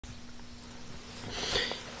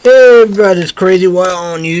Hey everybody, it's Crazy Wild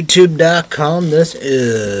on YouTube.com. This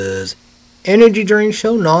is Energy Drink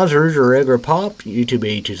Show, Nozzers or regular pop. YouTube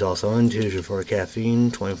 82 is also on. 2 for caffeine,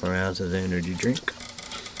 24 ounces energy drink.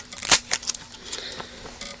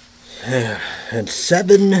 It's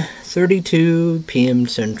 7:32 p.m.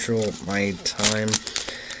 Central my time.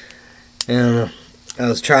 And I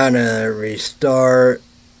was trying to restart.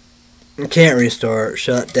 I can't restart.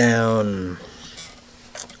 Shut down.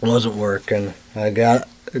 Wasn't working. I got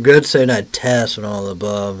a good say that test and all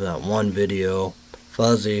above. That one video,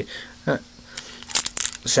 fuzzy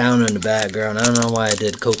sound in the background. I don't know why I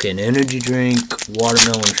did cocaine energy drink,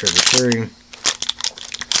 watermelon sugar free.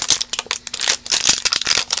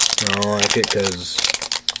 I don't like it because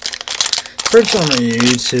first on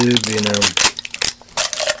YouTube,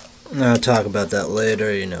 and I'll talk about that later.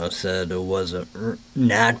 Said it wasn't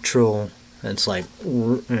natural. It's like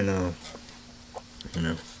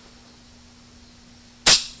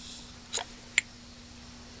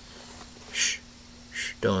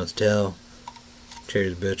Don't tell.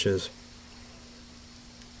 Cheers, bitches.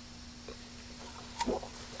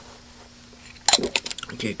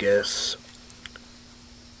 Kick-ass.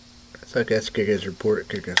 I thought that's Kick-ass report.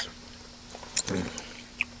 Kick-ass.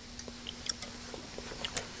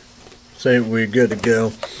 Say we're good to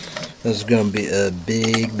go. This is going to be a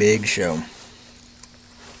big show.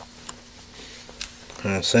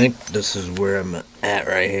 I think this is where I'm at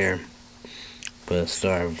right here. But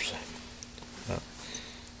starved.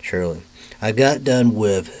 Surely. I got done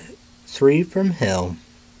with 3 from Hell,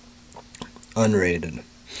 unrated.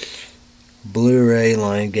 Blu-ray,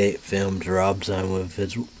 Lionsgate Films, Rob Zine with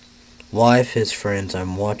his wife, his friends.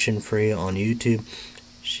 I'm watching free on YouTube.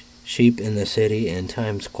 Sheep in the City and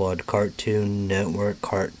Time Squad, Cartoon Network,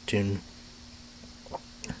 Cartoon.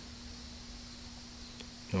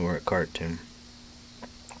 Are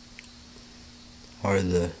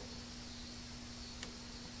the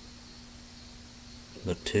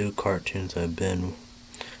 2 cartoons I've been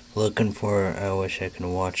looking for. I wish I could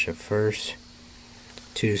watch the first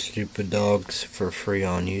 2 Stupid Dogs for free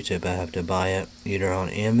on YouTube. I have to buy it either on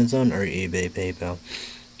Amazon or eBay, PayPal.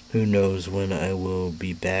 Who knows when I will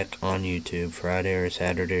be back on YouTube, Friday or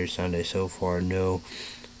Saturday or Sunday. So far, no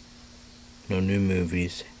new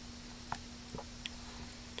movies.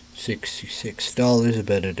 $66,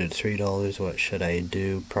 better than $3. What should I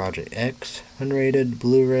do? Project X, unrated,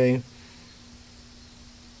 Blu-ray.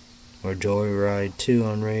 Or Joyride 2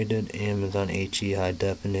 unrated, Amazon HE high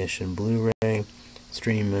definition Blu-ray,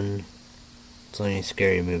 streaming, Sony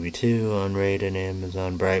Scary Movie 2 unrated,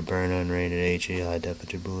 Amazon Brightburn unrated, HE high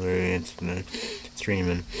definition Blu-ray, instant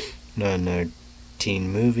streaming, not another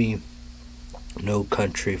teen movie, No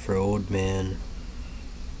Country for Old Men,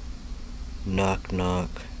 Knock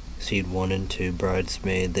Knock, Seed 1 and 2,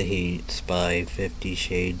 Bridesmaid, The Heat, Spy, 50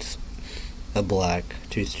 Shades of Black,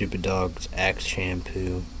 2 Stupid Dogs, Axe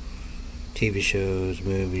Shampoo, TV shows,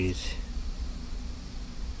 movies.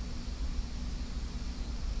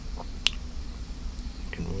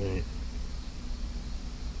 Can wait.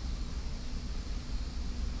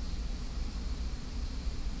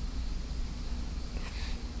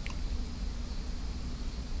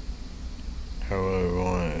 However, I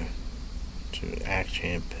want to Axe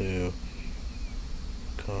Shampoo.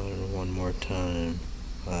 Call it one more time.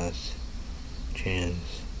 Last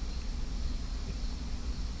chance.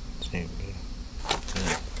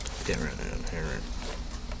 Get rid of it.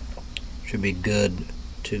 Should be good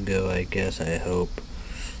to go, I guess. I hope.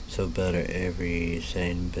 So better every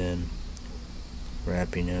sane bin.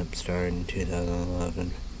 Wrapping up, started in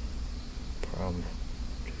 2011. Problem.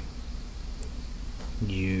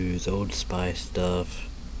 Use Old Spice stuff.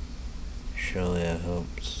 Surely I hope.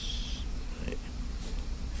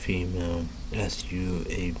 Female.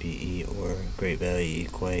 SUABE or Great Value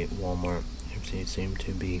Equate. Walmart. Everything seem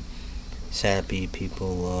to be sappy.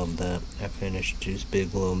 People love that. I finished Deuce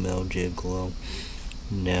Bigalow, Mel Gigolo.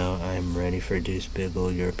 Now I'm ready for Deuce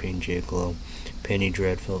Bigalow, European Gigolo. Penny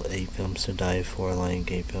Dreadful, 8 films to die for.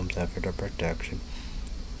 Lionsgate Films after the production.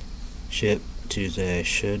 Ship Tuesday. I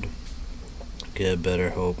should get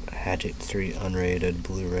Better Hope. Hatchet 3 unrated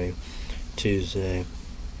Blu-ray. Tuesday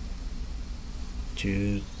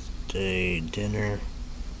dinner.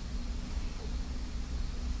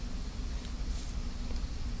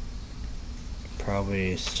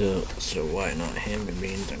 Probably still why not ham and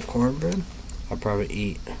beans and cornbread? I'll probably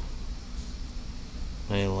eat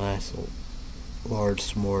my last large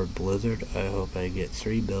s'more blizzard. I hope I get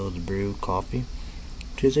 3 Bell's Brew coffee.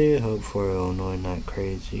 Tuesday, I hope for Illinois Not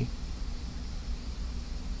Crazy.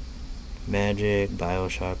 Magic,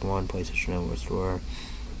 Bioshock 1, PlayStation Network Store,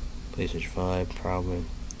 PlayStation 5, probably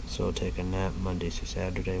So I'll take a nap Monday through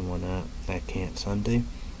Saturday, one out. I can't Sunday.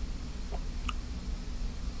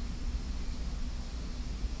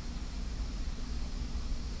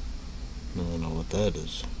 I don't know what that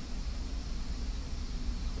is.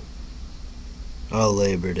 Oh,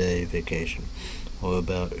 Labor Day vacation. What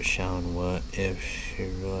about Sean? What if she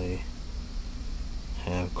really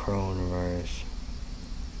have coronavirus?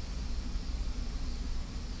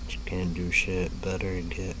 She can't do shit. Better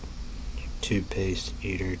get toothpaste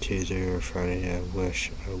eater Tuesday or Friday. I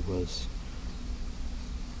wish I was.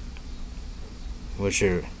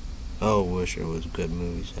 Wisher was good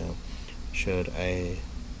movies out. Should I?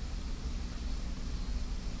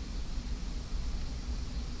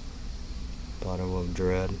 Bottom of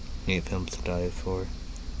Dread. 8 films to die for.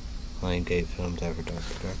 Lionsgate Films After Dark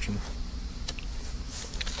production.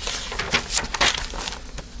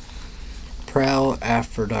 Prowl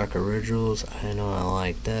After Dark Originals. I know I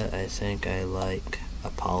like that. I think I like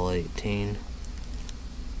Apollo 18. I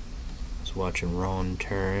was watching Wrong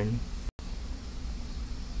Turn.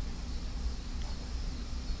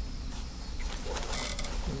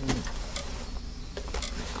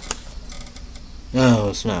 No,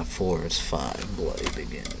 it's not 4, it's 5. Bloody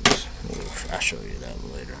Begins. I'll show you that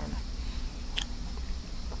later on.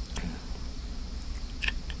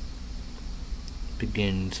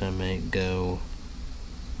 Begins, I might go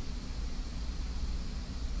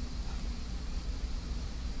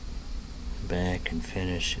back and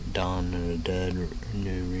finish Dawn of the Dead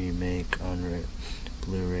new remake on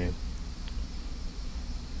Blu-ray.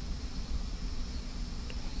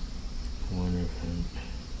 Wonder if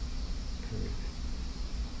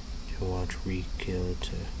to watch Rekill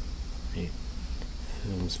to 8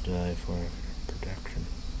 films to die for after production.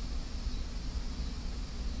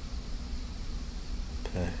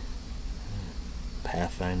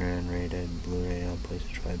 Pathfinder unrated Blu-ray on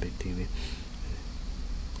PlayStation 5 Big TV.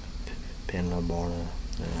 Pin Laborna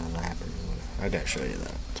I gotta show you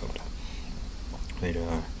that sometime. Later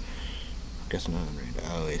on. Guess not unrated.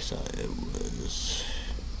 I always thought it was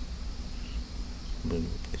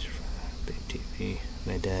PlayStation 5 Big TV.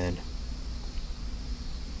 My dad.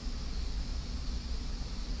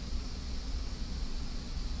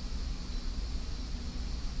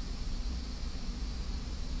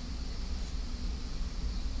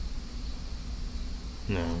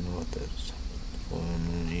 No, I don't know what that is. 4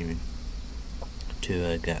 and even 2.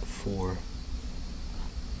 I got 4.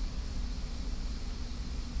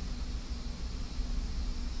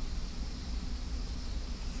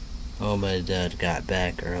 Oh, my dad got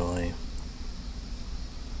back early.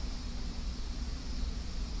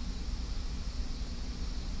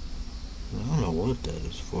 I don't know what that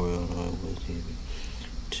is for. I don't know what it was even.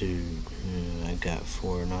 2. I got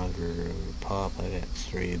 4 Nodder Pop. I got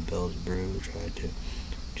 3 Bell's Brew. Tried to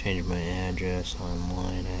change my address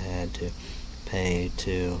online. I had to pay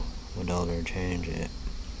 $2 to change it.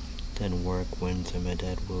 Didn't work Wednesday. My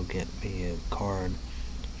dad will get me a card.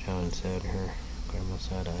 Sean said her grandma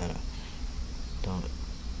said I don't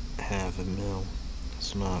have a mill.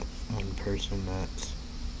 It's not one person that's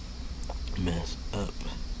messed up.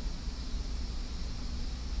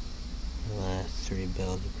 The last 3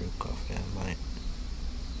 Bells of brew coffee, I might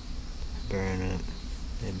burn it.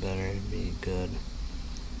 They better be good.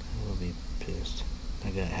 I will be pissed. I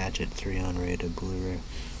got Hatchet 3 unrated Blu-ray.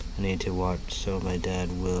 I need to watch, so my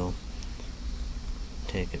dad will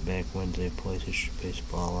take it back Wednesday. PlayStation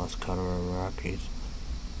Baseball, Los Colorado Rockies.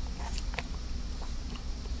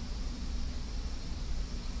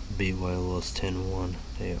 BY Willis 10-1.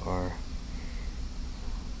 They are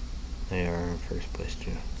in first place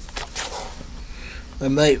too. I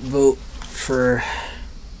might vote for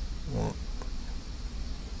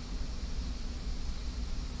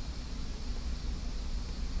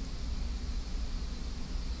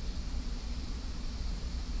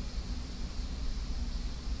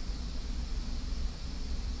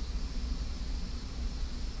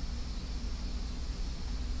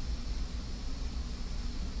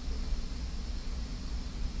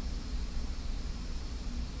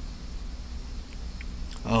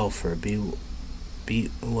for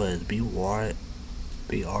what is BRY?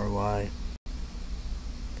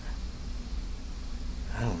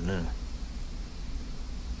 I don't know.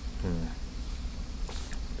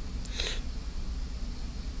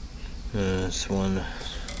 This one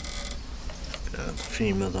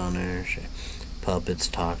females on there. Puppets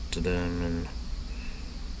talk to them and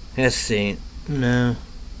let's see. No.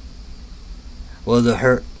 Well,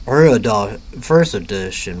 her adult first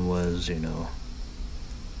edition was,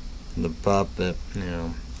 the puppet,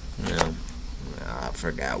 I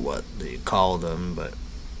forgot what they called them, but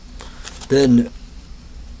then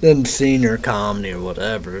Then senior comedy or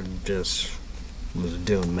whatever just was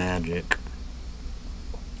doing magic.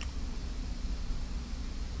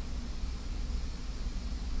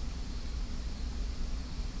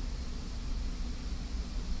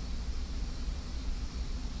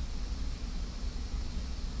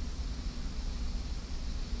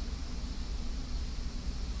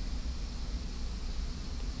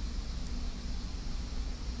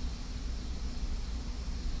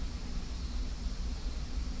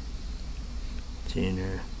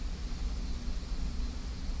 Senior.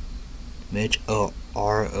 Mitch Rossell.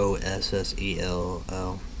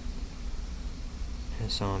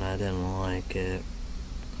 His song, I didn't like it.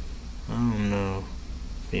 I don't know.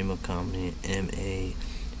 Female comedy. Maurenlagun.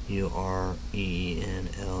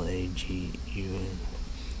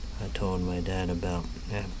 I told my dad about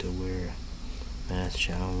have to wear mask.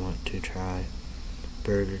 I want to try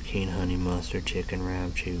Burger King honey mustard chicken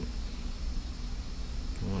wrap chew.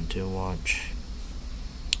 I want to watch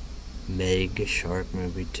Meg Shark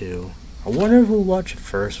movie 2. I wonder who watched the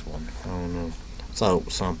first one. I don't know. So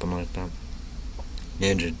something like that.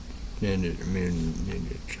 Ninja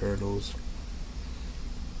Turtles.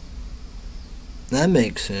 That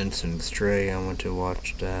makes sense. And Stray, I want to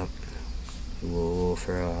watch that. Will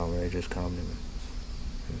Ferrell, outrageous comedy.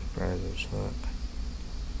 Surprised as fuck.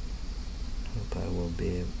 Hope I will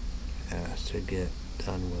be asked to get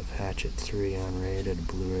done with Hatchet 3 unrated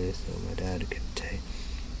Blu-ray so my dad can take.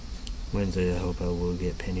 Wednesday, I hope I will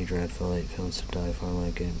get Penny Dreadful 8 Films to Die For,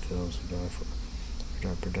 like 8 Films to Die For.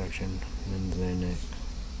 Start production Wednesday night.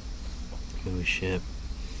 Movie ship.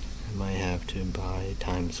 I might have to buy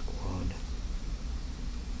Time Squad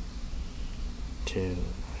 2.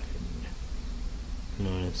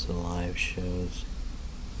 Notice the live shows.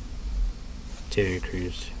 Terry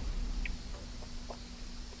Crews.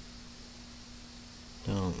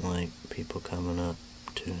 Don't like people coming up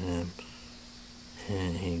to him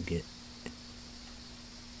and he gets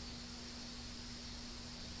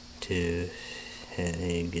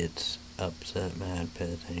upset, mad,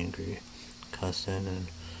 pissed, angry, cussing, and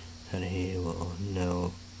that he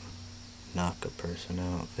will knock a person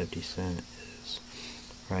out. 50 Cent is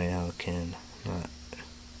right how can not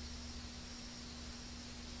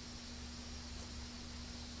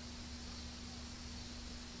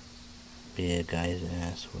be a guy's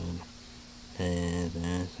ass when he is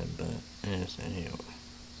innocent, but innocent you.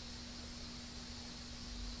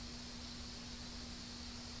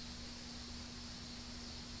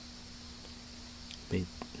 Beat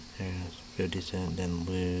 50 Cent didn't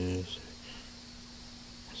lose.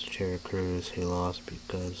 It's Terry Crews, he lost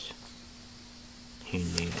because he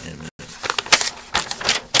needed it.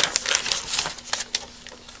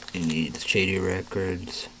 He needs Shady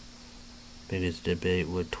Records. Biggest debate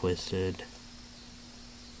with Twisted.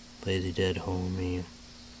 Lazy Dead Homie.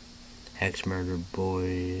 Axe Murder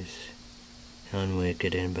Boys.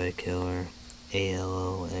 Unwicked and by Killer.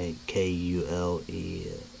 ALLAKULELU.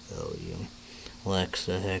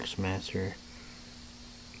 Alexa Hexmaster.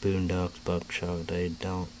 Boondocks Buckshot. They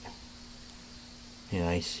don't.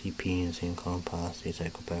 ICP and Syncon Posse.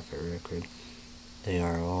 Psychopathic Record. They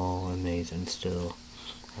are all amazing still.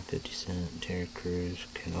 50 Cent, Terry Crews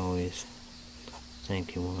can always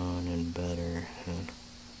think you on and better,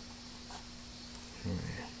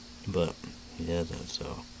 but he doesn't.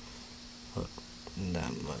 So look,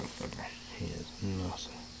 that motherfucker, he is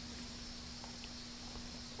nothing.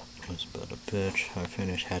 It's but a bitch. I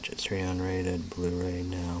finished Hatchet 3 unrated Blu-ray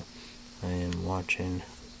now. I am watching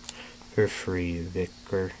for free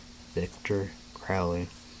Victor Crowley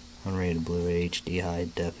unrated Blu-ray HD high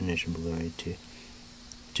definition Blu-ray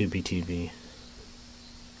 2BTV.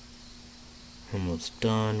 Almost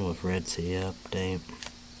done with Red Sea update.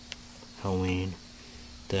 Halloween.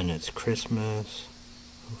 Then it's Christmas.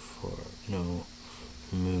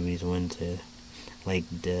 Movies Wednesday. Like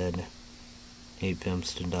Dead. 8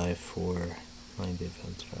 Films to Die For. 9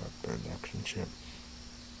 Films to Die production ship.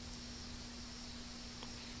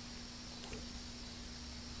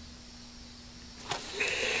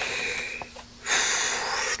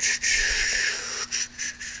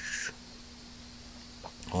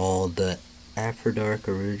 All the After Dark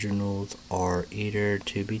originals are either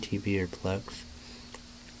Tubi TV or Plex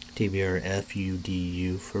TV or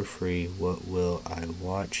FUDU for free. What will I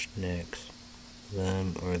watch next?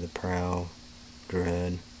 Them or The Prowl,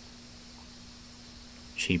 Dread,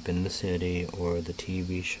 Sheep in the City, or the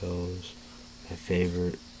TV shows? My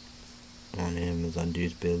favorite on Amazon: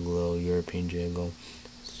 Deuce Bigalow, European Jiggle,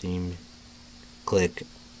 Steam, Click,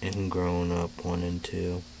 and Grown Up 1 and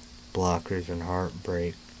 2. Blockers and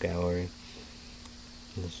Heartbreak Gallery.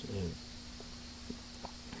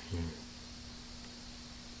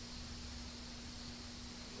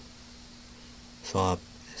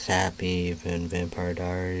 Sappy, even Vampire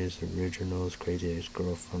Diaries, Originals, Crazy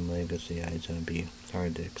Ex-Girlfriend, Legacy, iZombie,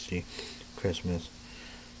 Hard Dixie, Christmas.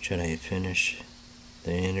 Should I finish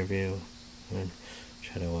the interview?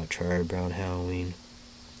 Should I watch Charlie Brown Halloween?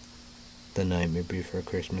 The Nightmare Before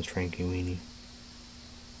Christmas, Frankie Weenie.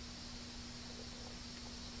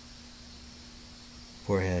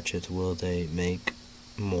 4 Hatchets, will they make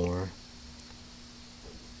more?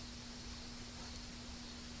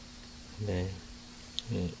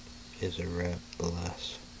 It is a wrap. The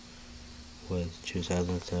last was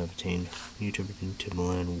 2017. YouTuber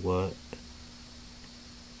Timbaland, what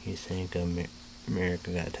you think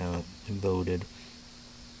America Got Talent voted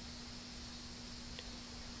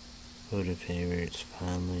favorites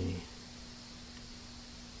finally.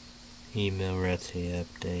 Email recipe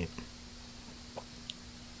update.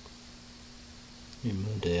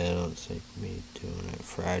 Monday, I don't think me doing it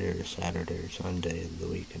Friday or Saturday or Sunday of the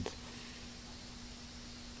weekends.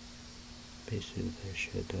 Basically, they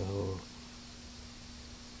should the whole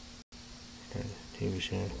TV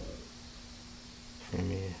show for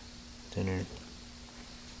me. Dinner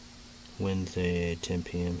Wednesday at 10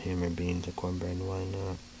 p.m. Hammer beans and cornbread. Why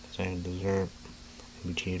not? Second dessert,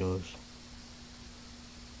 maybe Cheetos.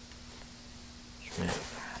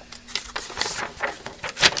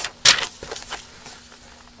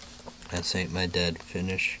 I think my dad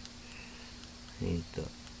finished. Need the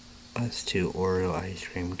S2 Oreo ice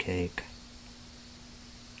cream cake.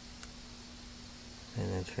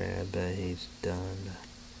 And that's right, I bet he's done.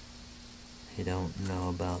 He don't know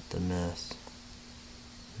about the mess.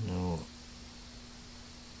 No,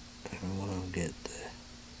 I won't get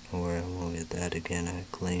that again. I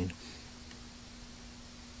clean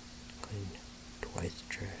twice the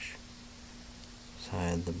trash. So I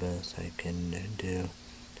had the best I can do.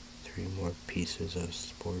 3 more pieces of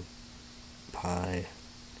sport pie.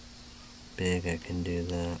 Big, I can do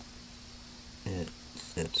that. It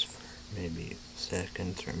sits for maybe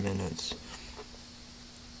seconds or minutes.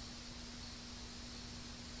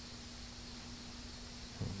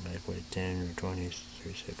 Like wait 10 or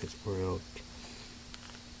 23 seconds.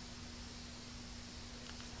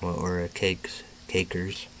 Or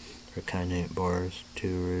cakers or Kinect bars,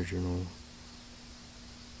 2 original.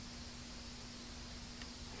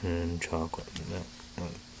 And chocolate milk.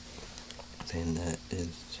 I think that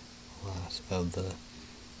is the last of the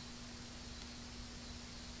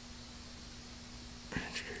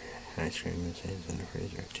ice cream is in the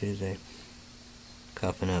freezer. Tuesday,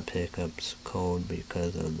 coughing up hiccups, cold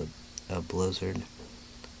because of a blizzard.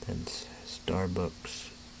 Then Starbucks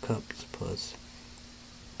cups plus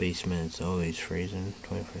basement is always freezing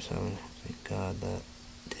 24/7. Thank God that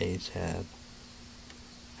days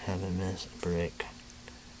haven't missed a break.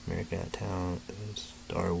 America Got Talent,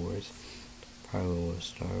 Star Wars. Probably will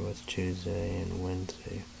start with Tuesday and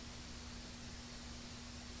Wednesday.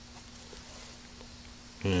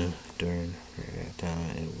 During America Got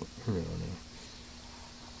Talent, it will really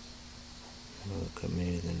look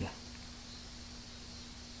amazing.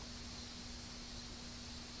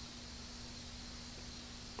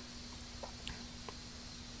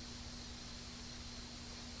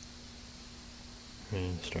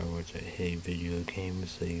 And Star Wars, I hate video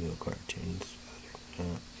games, Lego cartoons,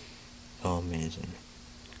 all amazing.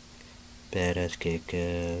 Badass,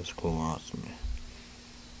 kick-ass, cool, awesome.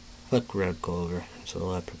 Fuck Red Clover, it's a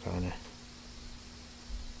leprechaun.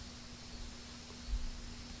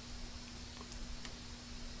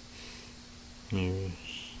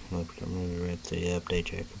 Leprechaun movie, read the update,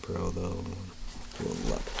 Jacob Pro, though.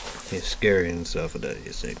 It's scary and stuff, but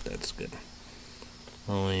you think that's good.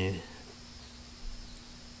 Only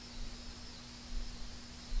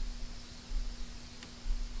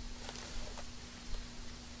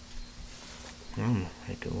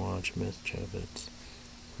I can watch Mischief. It's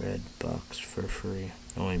Red Box for free.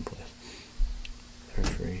 Only place for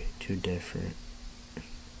free. 2 different.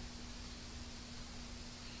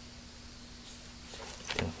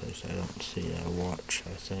 Definitely, I don't see.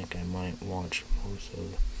 I think I might watch most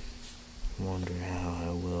of it. Wonder how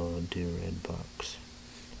I will do Red Box.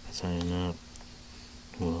 Sign up.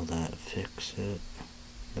 Will that fix it?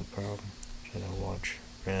 The problem? Should I watch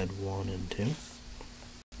Red 1 and 2?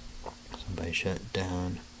 Somebody shut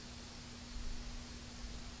down.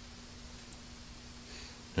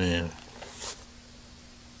 Yeah.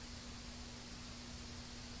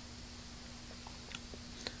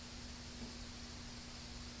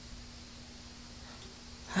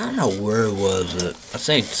 I don't know where was it. I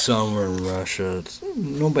think somewhere in Russia.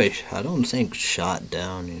 I don't think shot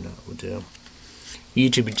down, do.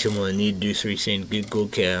 YouTube channel, I need to do 3 things. Google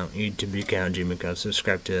account, YouTube account, Gmail account,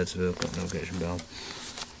 subscribe to that, so notification bell.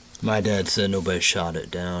 My dad said nobody shot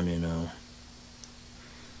it down, you know.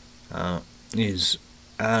 He's,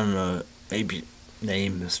 I don't know, maybe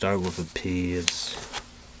name start with a P. It's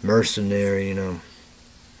mercenary, you know.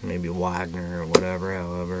 Maybe Wagner or whatever,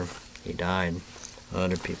 however. He died.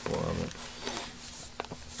 Other people of it.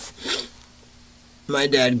 My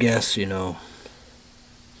dad guessed, you know,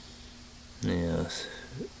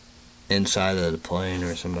 inside of the plane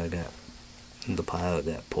or the pilot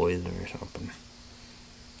got poisoned or something.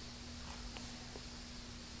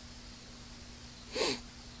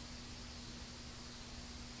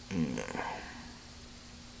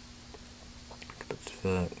 What the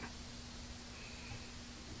fuck?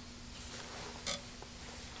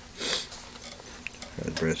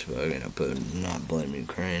 Breastfucking, I put not blame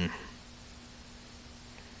Ukraine.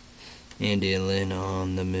 India land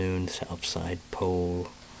on the moon, south side pole.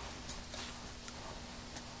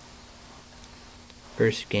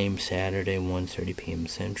 First game Saturday, 1:30 p.m.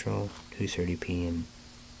 Central, 2:30 p.m.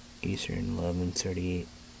 Eastern, 11:30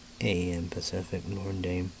 a.m. Pacific. Notre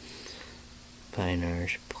Dame Fine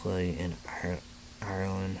Irish play in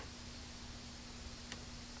Ireland.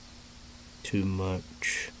 Too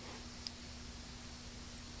much.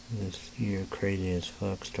 This year crazy as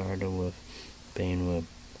fuck. Started with Spain with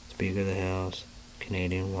Speaker of the House,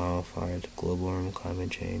 Canadian wildfires, global warming,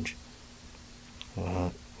 climate change.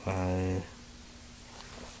 Why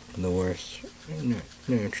the worst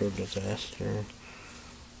natural disaster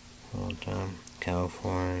of all time.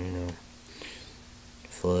 California, you know,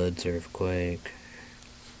 floods, earthquake,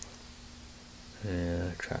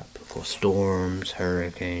 tropical storms,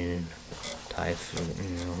 hurricane,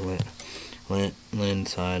 typhoon, you know,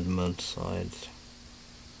 landslides, mudslides,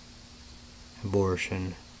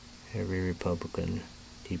 abortion. Every Republican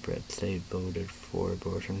deep red state voted for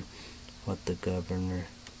abortion. What the governor,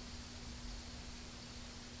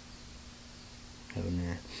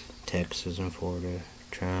 Texas and Florida,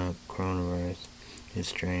 Trump, coronavirus, his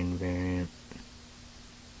strain variant.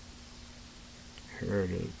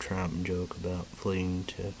 Heard a Trump joke about fleeing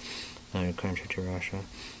to another country, to Russia,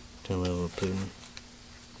 to live with Putin.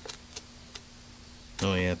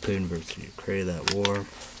 Oh yeah, Putin versus Ukraine, that war.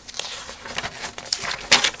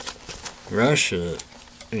 Russia,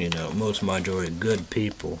 you know, most majority good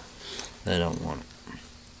people, they don't want it.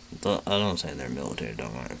 I don't say their military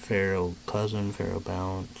don't want it. Pharaoh cousin, Pharaoh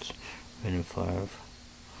Balance, Rain 5,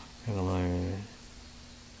 regular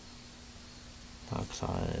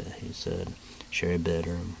oxide, he said, Sherry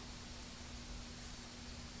Bedroom.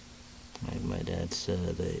 Like my dad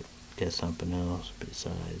said, they get something else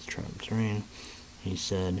besides Trump's reign. He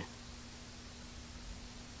said,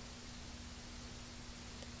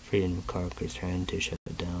 Freedom Caucus trying to shut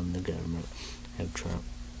down the government, have Trump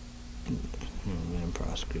and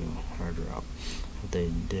prosecute harder up. If they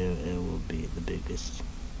do, it will be the biggest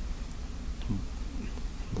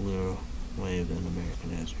blue wave in American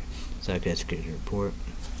history. Psychiatric report.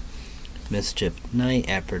 Mischief Night,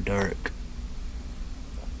 After Dark.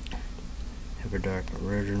 After Dark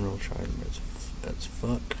original, charged as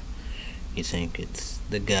fuck. You think it's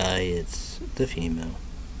the guy, it's the female.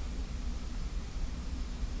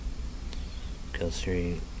 Kills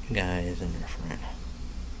 3 guys and her friend.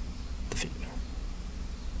 The female.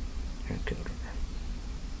 And killed her.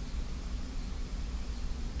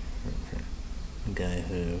 Her friend. The guy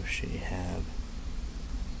who she had.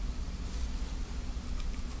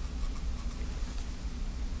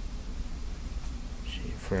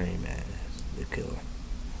 She framed as the killer.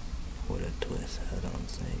 What a twist. I don't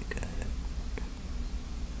think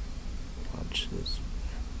watch this.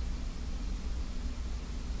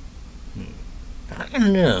 I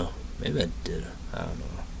don't know. Maybe I did. I don't know.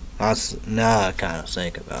 Now I kind of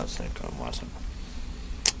think about I'm watching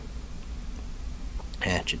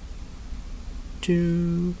Hatchet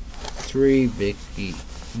 2, 3,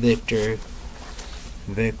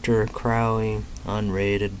 Victor Crowley,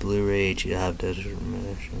 unrated Blu-ray HDI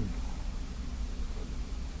definition.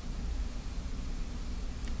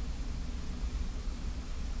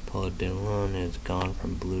 Paul Dillon is gone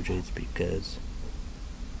from Blue Jays because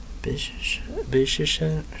Bishish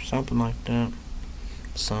or something like that.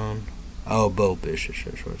 Son. Oh, Bo Bishish,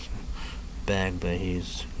 back, but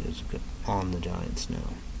he's on the Giants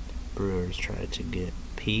now. Brewers tried to get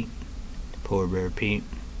Pete, Poor Bear Pete.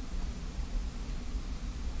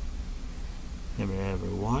 Never ever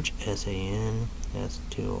watch SAN,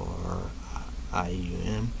 S2RIUM.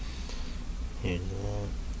 Here's that.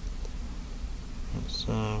 It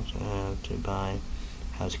sucks. I have to buy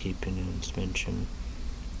housekeeping and suspension.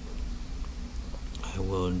 I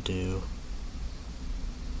will do.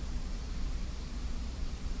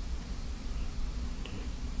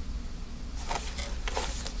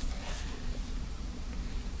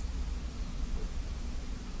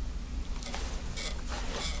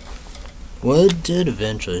 Well, it did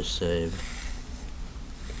eventually save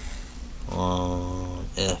on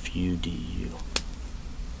FUDU.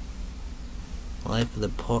 Life of the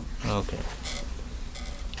Party. Okay.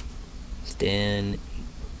 Stan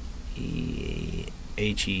HELSING.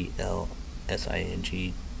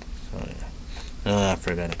 Oh yeah. Oh, I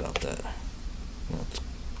forgot about that. Well,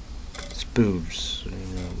 spoofs,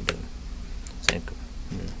 the same,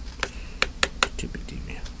 Tubi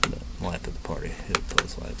TV. But Life of the Party. Who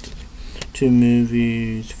plays Live TV? 2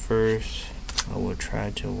 movies. First, I will try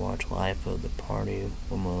to watch Life of the Party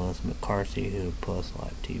with Melissa McCarthy, who plus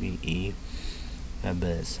Live TV. I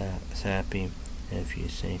bet it's sappy. If you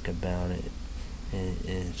think about it, it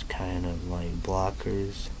is kind of like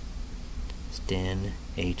Blockers. Stan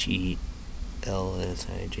HELSING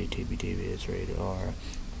is rated R.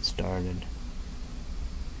 Started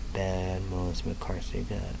bad. Melissa McCarthy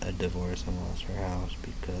got a divorce and lost her house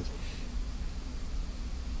because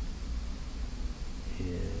he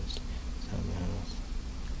is somehow.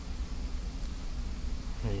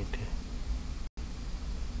 Okay.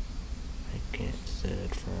 I can't sit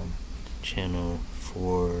it from Channel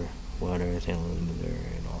 4, whatever, St. Louis,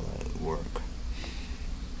 Missouri, and all that work.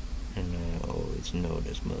 And I always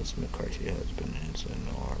notice Melissa McCarthy has been in some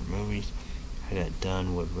horror movies. I got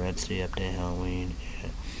done with Red Sea Update Halloween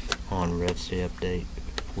on Red Sea Update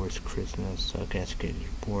Forced Christmas Sarcastic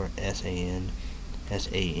Report SANATORIUM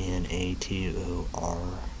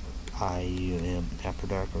After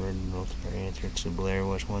Dark Originals are answered to Blair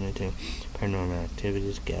Witch 1 and 2 Paranormal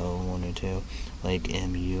Activities Gallo 1 and 2 Lake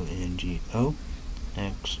MUNGO.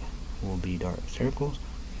 Next will be Dark Circles.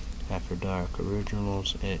 After Dark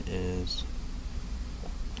Originals, it is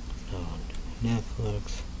on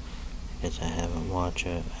Netflix. I guess I haven't watched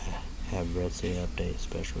it. I have Red Sea Update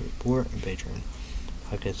Special Report and Patreon.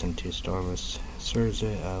 Focusing to Star Wars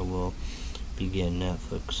Thursday. I will begin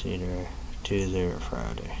Netflix either Tuesday or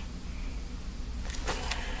Friday.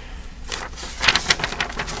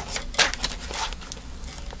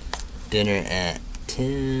 Dinner at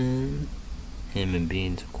 10. Ham and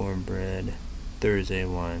beans, cornbread. Thursday,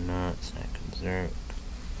 why not? Snack and dessert.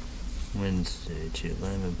 Wednesday, 2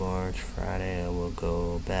 lemon bars. Friday, I will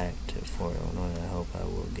go back to Fort Illinois. I hope I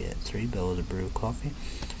will get 3 bills of brew coffee.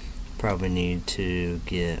 Probably need to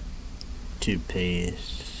get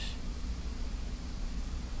toothpaste.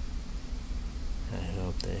 I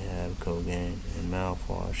hope they have Colgate and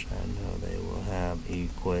mouthwash. I know they will have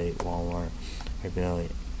Equate, Walmart,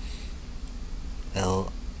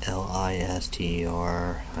 or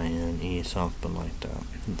LISTERINE, something like that.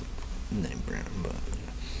 Name brand, but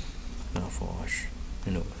mouthwash.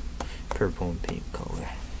 Purple and pink color.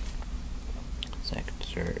 Second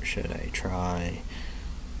dessert, should I try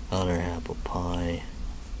other apple pie,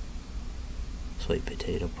 sweet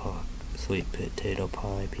potato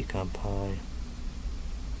pie, pecan pie,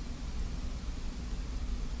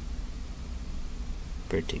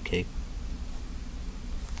 birthday cake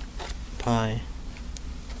pie.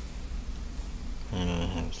 And I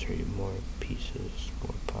have 3 more pieces,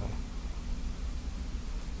 more pie.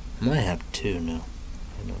 I might have 2 now.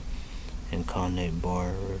 I know. And Conde bar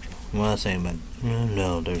original. Well, I was saying about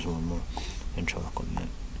no, there's 1 more. And chocolate mint.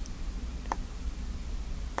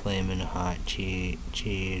 Flamin' hot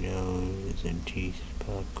Cheetos and cheese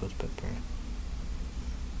puff, ghost pepper.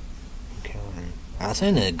 Counter. I was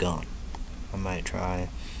saying they're gone. I might try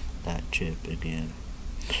that chip again.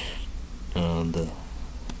 The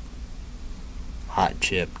hot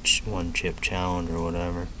chip, 1 chip challenge or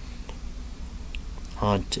whatever.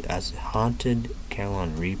 Haunted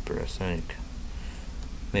Carolina Reaper, I think.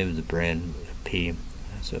 Maybe the brand P.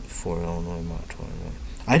 That's at Fort Illinois, March 21.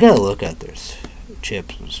 I gotta look at this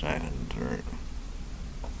chips and snack and dessert.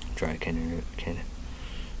 Dry can.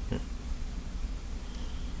 Yeah.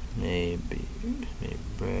 Maybe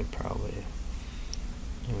bread, probably.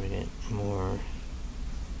 And we get more.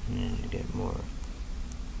 And get more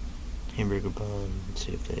hamburger buns.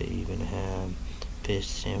 See if they even have fish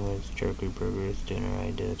sandwich, jerky burgers, dinner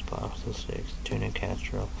ideas, pasta sticks, tuna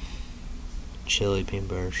casserole, chili peanut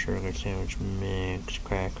butter, sugar sandwich mix,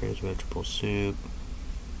 crackers, vegetable soup.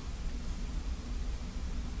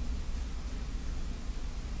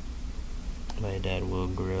 My dad will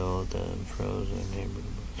grill them frozen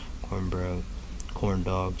hamburger, corn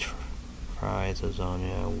dogs, fries,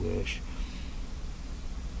 lasagna.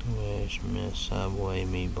 I wish Miss Subway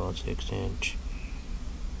meatball 6-inch,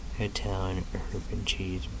 Italian urban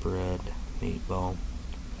cheese bread, meatball,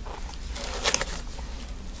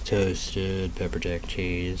 toasted pepper jack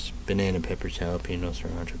cheese, banana peppers, jalapeno,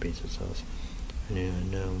 sriracha pizza sauce. You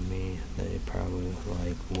know me, they probably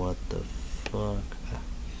like, what the fuck?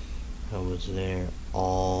 I was there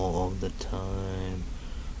all of the time.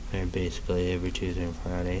 There basically every Tuesday and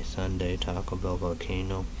Friday. Sunday, Taco Bell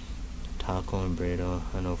Volcano. Taco and burrito.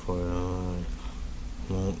 I know for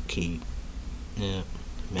won't keep. Yeah.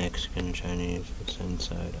 Mexican, Chinese, it's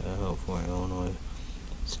inside. I hope for Illinois.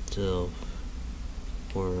 Still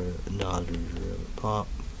for Dodgers really pop.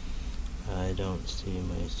 I don't see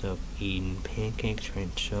myself eating pancakes,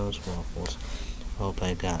 French toast, waffles. Hope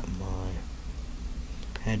I got my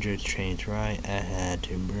address changed right. I had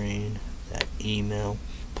to bring that email.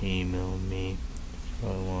 Email me. I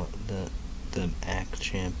want the Axe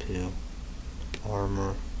shampoo,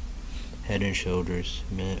 Armor, Head and Shoulders,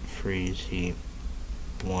 Mint Freeze Heat,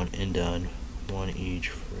 one and done, one each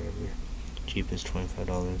forever. Cheapest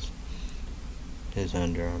 $25 is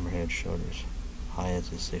Under Armour Head and Shoulders.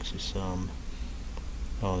 Highest is 60 some.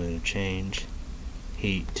 All to change.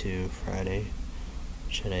 Heat to Friday.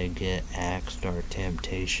 Should I get Axe, Dark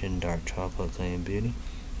Temptation, Dark Chocolate, Clean Beauty?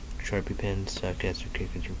 Sharpie Pens, Sarcastic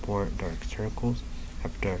Kickers Report, Dark Circles,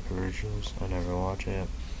 After Dark Originals, I never watch it.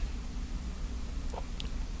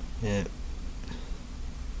 It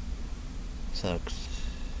sucks.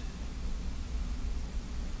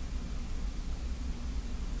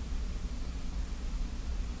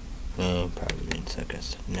 Probably means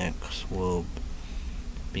Sarcastic. Next will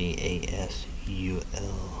be ASULUM.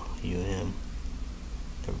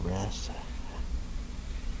 The rest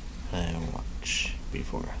I watch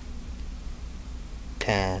before.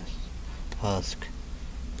 Cast, Husk,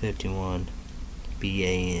 51,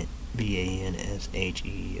 BANSHE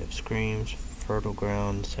of Screams, Fertile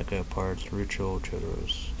Ground, Second Parts, Ritual,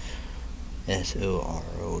 Chodos,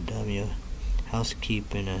 SOROW,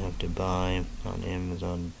 Housekeeping I have to buy on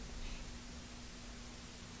Amazon.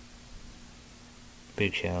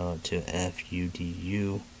 Big shout out to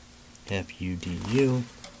FUDU.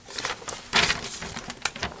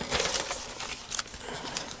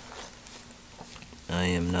 I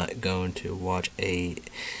am not going to watch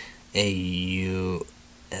AUSULM.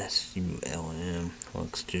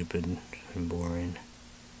 Looks stupid and boring.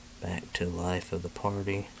 Back to Life of the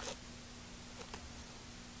Party.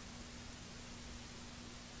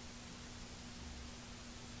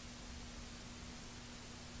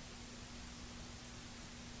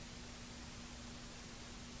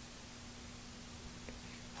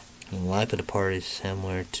 The Life of the Party is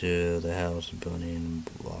similar to The House of Bunny and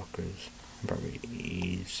Blockers. Probably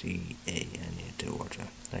ECA. I need to watch it.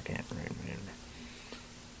 I can't remember.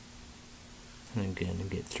 And again, I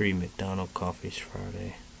get 3 McDonald's coffees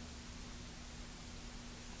Friday.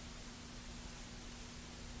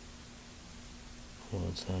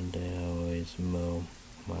 On Sunday, I always mow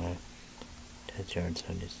my dad's yard.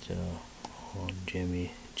 Sunday still on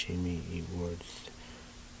Jimmy E. Ward's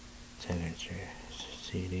signature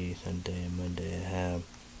CD. Sunday and Monday, I have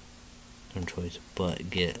no choice but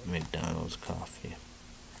get McDonald's coffee.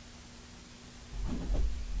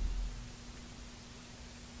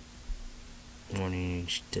 Morning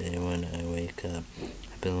each day when I wake up,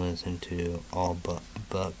 I've been listening to all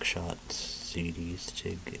Buckshot CDs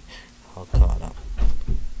to get all caught up.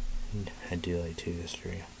 I do like 2 to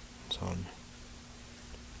 3. It's on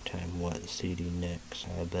time. What CD next?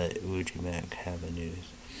 I bet Uji Mac have a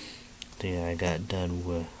news. Yeah, I got done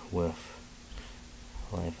with Life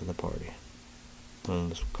of the Party.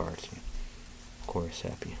 Melissa Carson. Of course,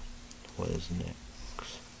 happy. What is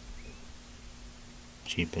next?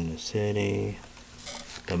 Cheap in the City.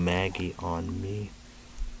 The Maggie on Me.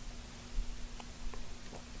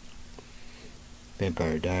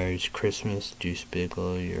 Vampire Diaries, Christmas, Deuce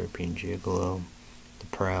Bigelow, European Gigolo, The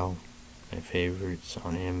Prowl, my favorites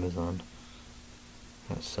on Amazon.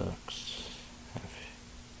 That sucks. I have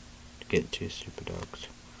to get 2 Super Dogs.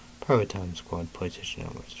 Probably Time Squad, PlayStation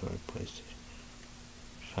Network Store, PlayStation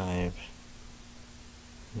 5.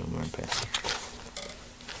 No more pass.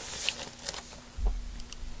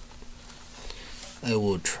 I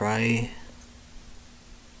will try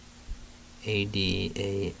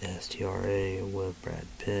ADASTRA with Brad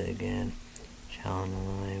Pitt again. Sean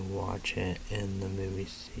and I watch it in the movie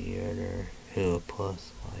theater, Hulu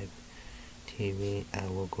Plus Live TV. I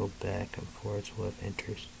will go back and forth with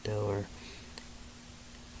Interstellar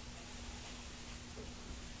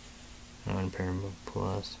on Paramount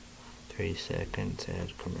Plus. 3 seconds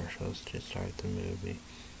as commercials to start the movie.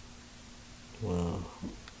 Well,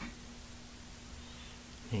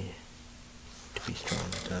 yeah, to be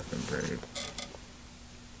strong, tough, and brave.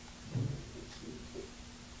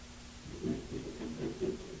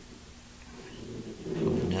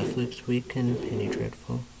 Netflix weekend, Penny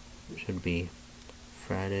Dreadful. Should be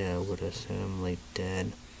Friday, I would assume. Late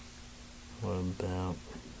Dead. What about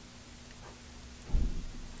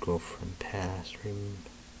girlfriend passed.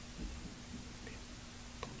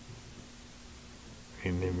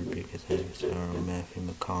 Remember because I saw Matthew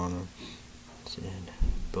McConaughey in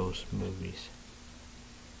both movies.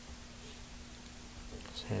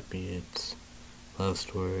 It's happy it's love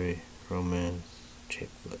story, romance, chick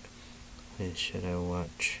flick. Should I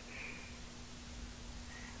watch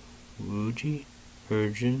Rugy?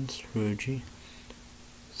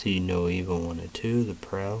 See No Evil 1 and 2, The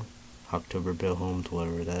Prowl, October Bill Holmes,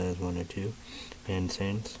 whatever that is, 1 and 2, and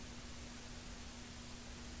Saints.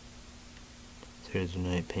 Thursday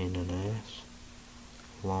Night Pain in the Ass,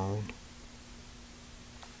 Long.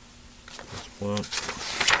 That's what.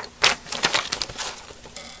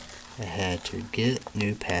 I had to get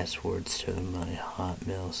new passwords to my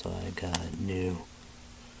Hotmail, so I got new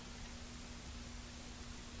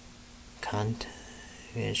contact,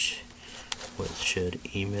 which should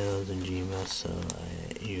emails and Gmail, so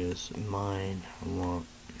I use mine. I want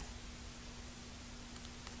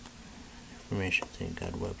information, thank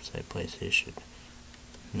God, website, PlayStation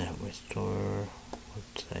Network Store.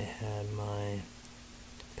 Once I had my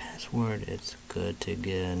password, it's good to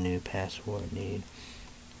get a new password need.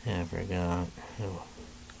 I forgot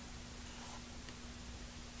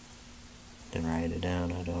to write it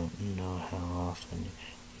down. I don't know how often you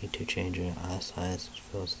need to change it. I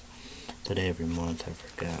feels today every month. I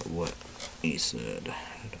forgot what he said.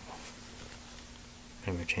 I don't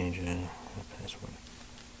never change a password.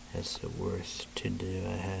 It's the worst to do.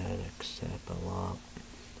 I had accept a lot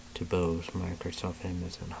to both Microsoft,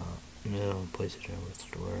 Amazon, Hotmail, PlayStation Network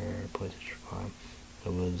Store, PlayStation 5.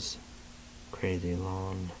 It was crazy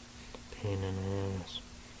long, pain in the ass,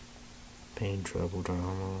 pain, trouble,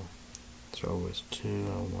 drama. There's always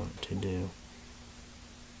 2 I want to do.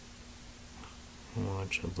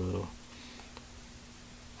 Watch a little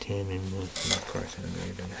Tammy Milton, of course I'm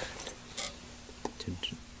gonna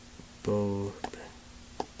to both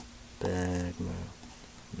bag my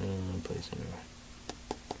place anyway.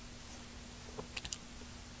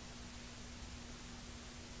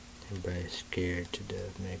 Everybody's scared to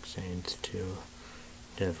death makes things too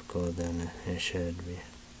difficult than it should be.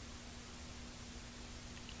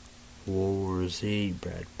 World War Z,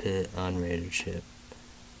 Brad Pitt, unrated ship.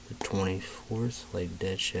 The 24th, Lake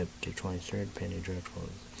Dead ship. The 23rd, Penny Dreadful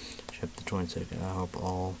ship. The 22nd, I hope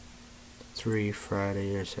all 3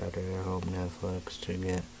 Friday or Saturday. I hope Netflix to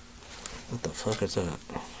get. What the fuck is that?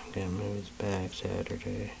 Get movies back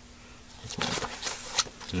Saturday. It's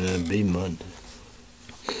gonna be Monday.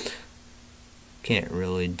 Can't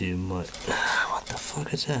really do much. What the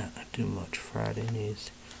fuck is that? I do much. Friday needs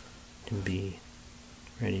to be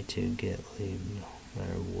ready to get leave no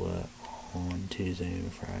matter what on Tuesday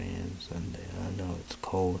and Friday and Sunday. I know it's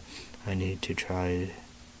cold. I need to try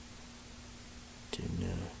to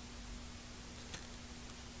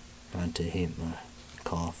not to heat my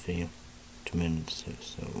coffee. 2 minutes,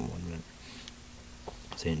 so 1 minute.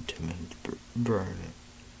 Saying 2 minutes, burn it.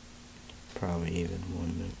 Probably even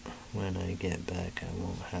 1 minute. When I get back, I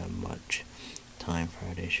won't have much time.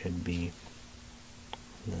 Friday should be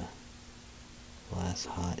the last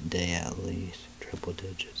hot day at least. Triple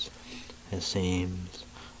digits. It seems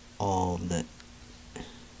all the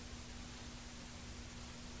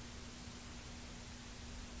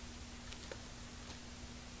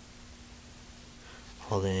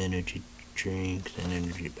energy drinks and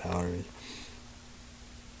energy powders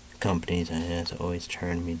companies has always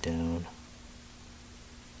turned me down.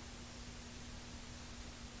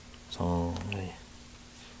 So I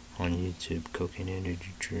on YouTube cooking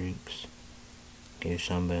energy drinks. Gave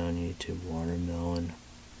somebody on YouTube watermelon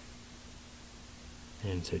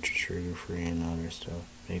and such sugar free and other stuff.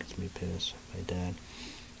 Makes me pissed. My dad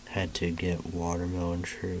had to get watermelon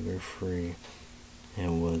sugar free.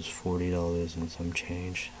 It was $40 and some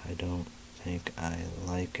change. I don't think I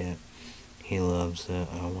like it. He loves it.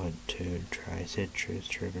 I want to try citrus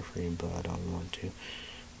sugar free, but I don't want to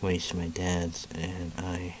waste my dad's and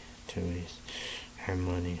I to waste her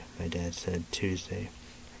money. My dad said Tuesday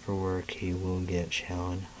for work he will get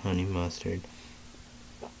Shallon honey mustard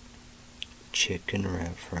chicken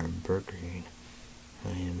wrap from Burger King.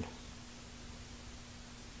 I am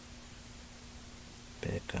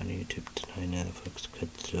back on YouTube tonight. Netflix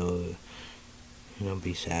could still,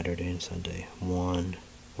 be Saturday and Sunday. 1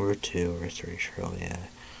 or 2 or 3 surely.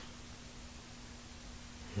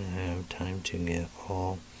 I have time to get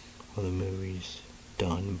all of the movies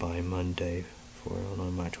done by Monday for Illinois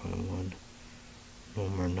March 21. No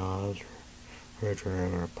more Nas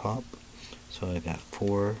or Pop. So I got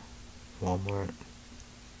 4 Walmart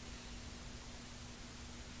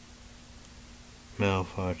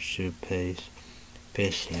mouthwash, toothpaste,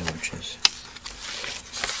 fish sandwiches.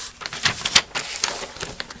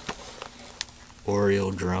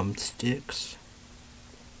 Oreo drumsticks,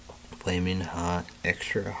 flaming hot,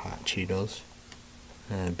 extra hot Cheetos.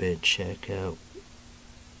 I bet check out.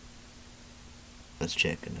 Let's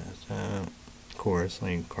check it out. Chorus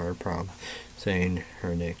link card prompt saying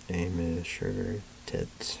her nickname is Sugar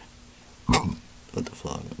Tits. What the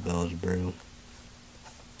fuck? Bell's Brew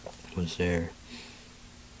was there.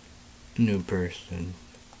 New person.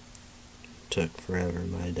 Took forever.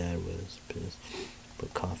 My dad was pissed.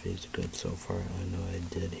 But coffee is good so far. I know I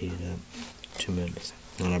did heat up 2 minutes.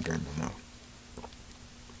 And I burned my mouth.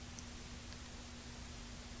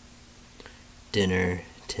 Dinner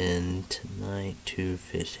 10 tonight. 2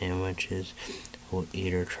 fish sandwiches. We'll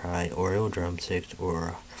either try Oreo drumsticks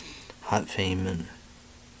or hot flamin'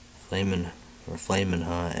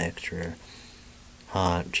 hot extra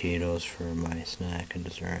hot Cheetos for my snack and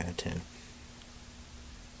dessert at 10.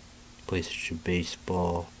 PlayStation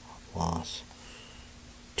baseball loss.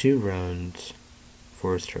 2 runs,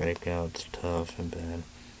 4 strikeouts, tough and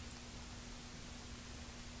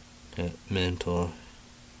bad. Mental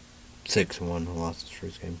 6-1 lost his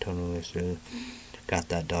first game. Tony Lester got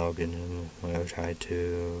that dog in him. I tried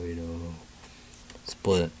to,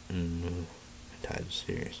 split and tie the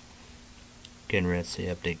series. Getting ready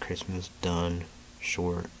to update Christmas done.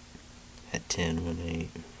 Short at 10 when I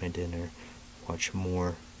ate my dinner. Watch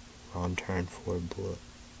more. Ron Turn for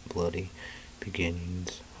Bloody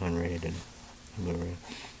Beginnings. Unrated. Blu-ray.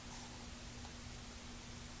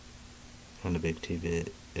 On the big TV,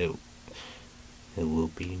 it will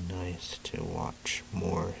be nice to watch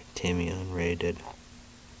more Tammy unrated.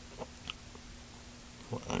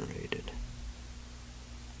 Well, unrated.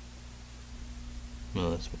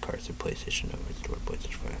 Melissa McCarthy, PlayStation over store,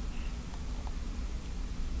 PlayStation 5.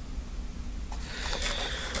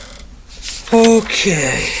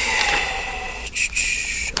 Okay.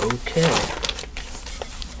 Okay.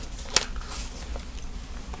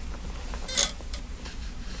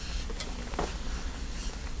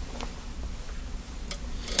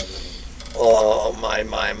 Oh, my.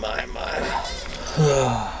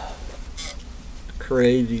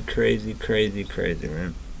 Crazy,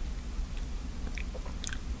 man.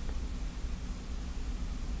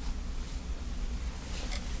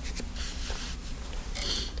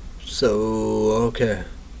 So, okay.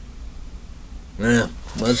 Yeah,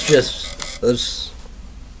 let's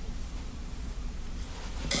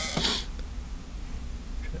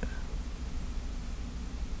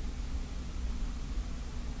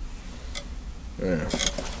yeah.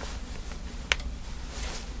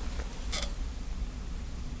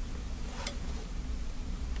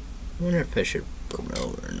 I wonder if I should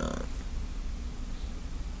promote or not.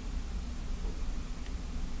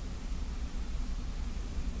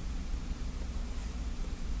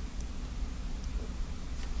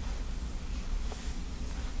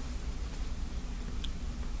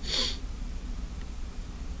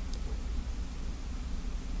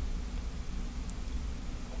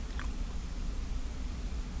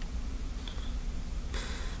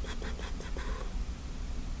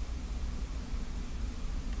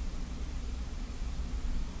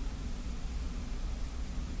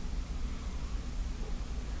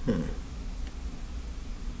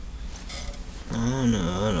 I don't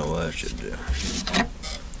know what I should do.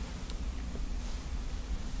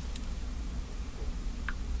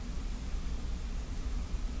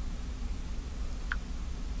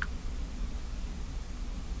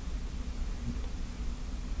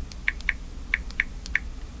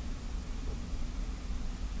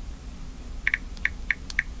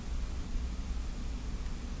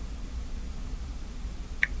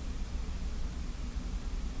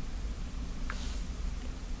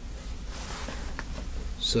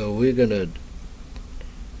 So we're gonna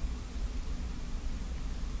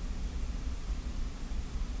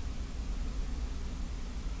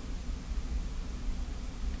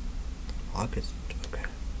August. Okay.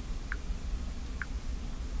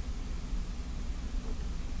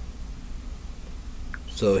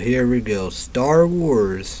 So here we go. Star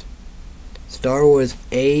Wars AHSOKA.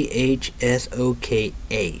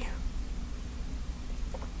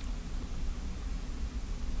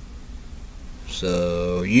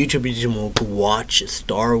 So YouTube could watch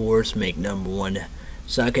Star Wars make #1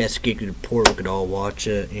 sarcastic report. We could all watch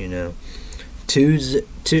it, Tuesday,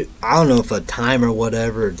 I don't know if a time or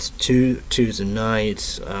whatever. It's Tuesday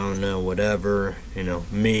nights. I don't know, whatever.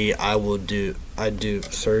 Me, I do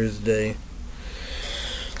Thursday.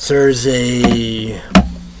 7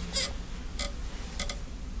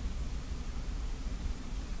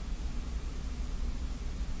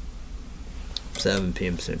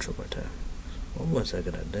 p.m. Central time. What was I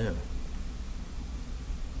gonna do?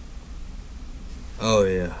 Oh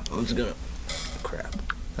yeah, I was gonna crap.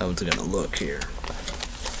 I was gonna look here.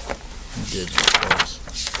 Disney Plus.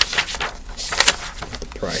 The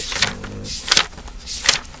price on it.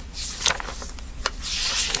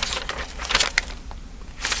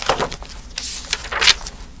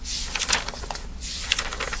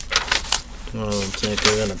 I don't think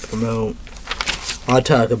they're gonna promote. I'll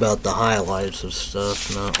talk about the highlights of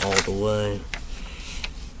stuff, not all the way.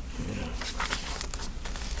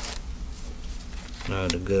 Now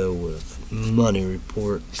to go with Money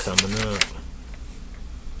Report coming up.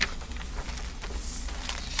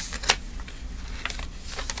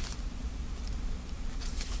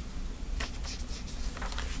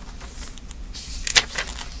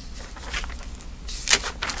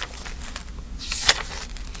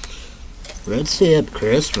 Let's see at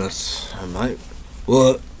Christmas. I might.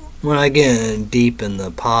 Well, when I get deep in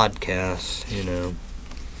the podcast, you know,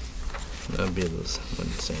 that'd be this one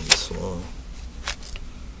saying slow.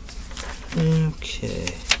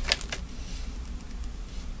 Okay.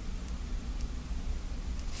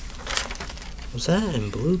 Was that in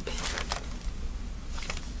blue pen?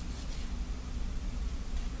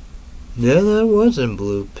 Yeah, that was in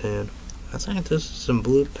blue pen. I think this is in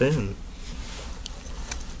blue pen.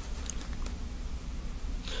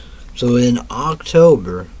 So in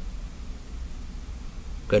October,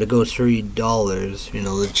 gotta go $3. You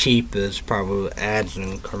know, the cheapest, probably ads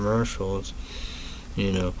and commercials.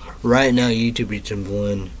 You know, right now YouTube each and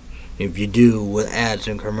one. If you do with ads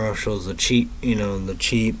and commercials, the cheap, you know, the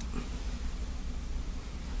cheap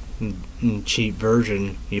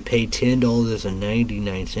version, you pay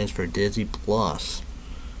 $10.99 for Disney Plus.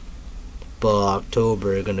 But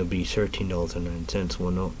October is gonna be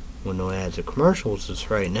 $13.09 with no ads or commercials. It's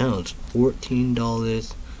right now it's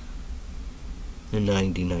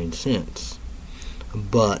 $14.99.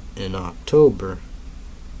 But in October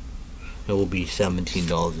it will be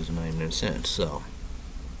 $17.99. So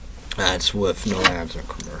that's with no ads or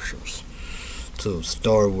commercials. So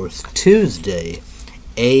Star Wars Tuesday,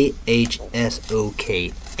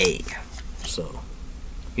 AHSOKA. So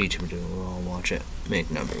YouTube will all watch it.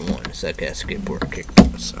 Make number 1. Suckass Skateboard Kick.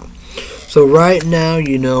 So right now,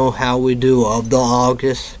 you know how we do of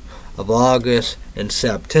August and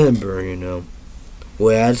September. You know,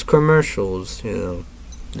 we add commercials. You know,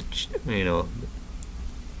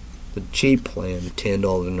 the cheap plan,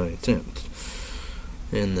 $10.09,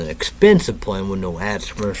 and the expensive plan with no ads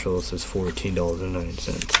commercials is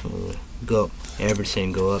 $14.09. Go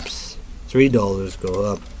everything go up. $3 go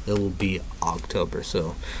up. It will be October.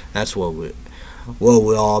 So that's what we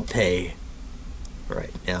all pay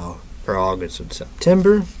right now for August and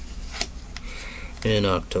September. In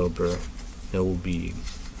October it will be,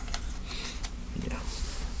 yeah.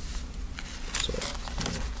 So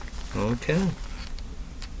yeah. Okay.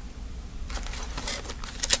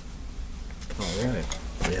 Alright,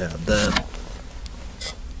 we have that.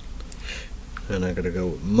 And I gotta go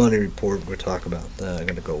with Money Report. We'll talk about that. I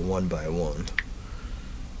gotta go one by one.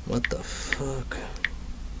 What the fuck?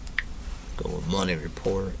 Go with Money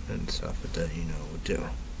Report and stuff like that, you know, we'll do.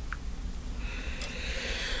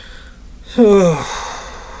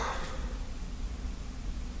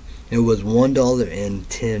 It was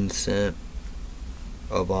 $1.10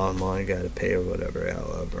 of online, gotta pay or whatever,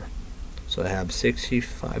 however. So I have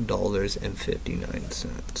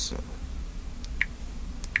 $65.59. So.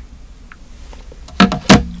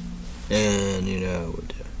 And you know, we'll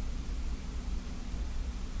do.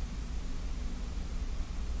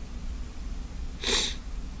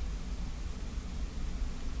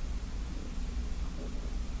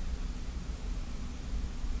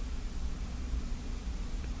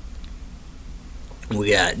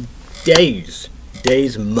 We got days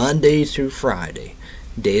Monday through Friday.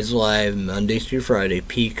 Days live Monday through Friday.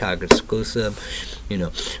 Peacock exclusive. You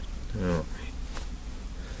know.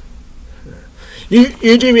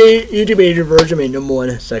 YouTube Asian version made number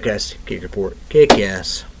 1 sarcastic kick report. Kick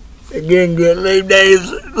ass. Again, good. Leave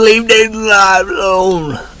days live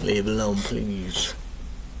alone. Leave alone, please.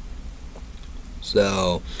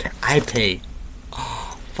 So I pay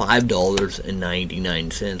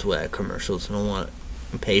 $5.99 with commercials. I don't want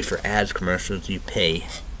to pay for ads commercials. You pay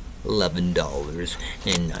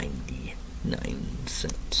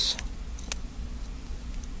 $11.99.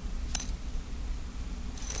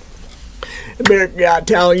 American Got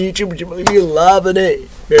Talent YouTube, you loving it.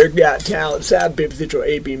 American Got Talent, Sad People Central,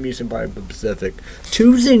 AP Music by the Pacific.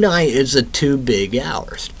 Tuesday night is the 2 big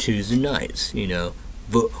hours. Tuesday nights, you know.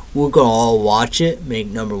 But we're gonna all watch it, make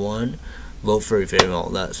number 1, vote for your favorite, all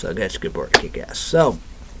that. So I got good board, kick ass. So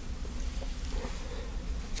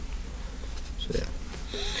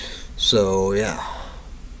yeah.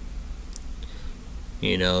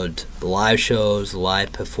 You know, the live shows,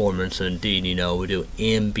 live performance, and indeed, you know, we do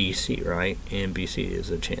NBC, right? NBC is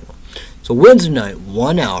a channel. So Wednesday night,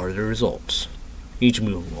 1 hour, the results. Each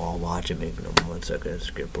movie while watching, make number 1 second,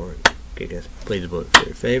 skip board. Okay, guys, please vote for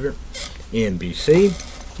your favorite. NBC,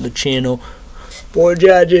 the channel. 4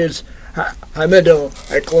 judges. I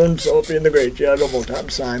cloned Sophie and the Great Judge, one-time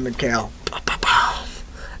Simon Cowell.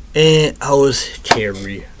 And I was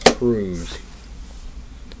Terry Crews.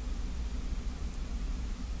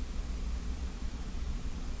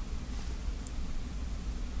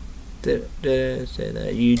 Did I say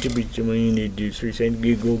that? YouTube is what you need to do. 3 seconds.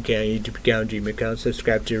 Google account, YouTube account, Gmail account.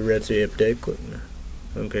 Subscribe to your Red Sea Update. Click the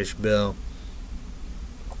notification bell.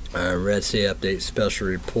 Red Sea Update special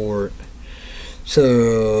report.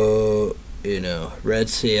 So, you know, Red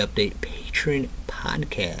Sea Update Patreon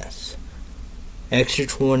podcast. Extra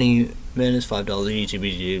 20 minutes, $5 YouTube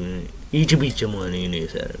money. You need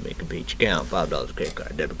to make a page account. $5 credit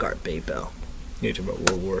card, debit card, PayPal. YouTube at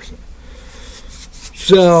World War.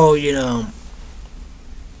 So, you know,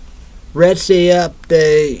 Red Sea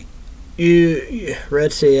Update,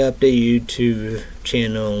 Red Sea Update YouTube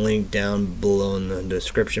channel link down below in the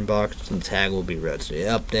description box. The tag will be Red Sea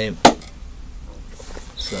Update.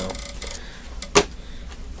 So,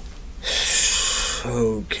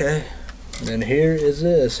 okay. And here is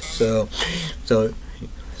this. So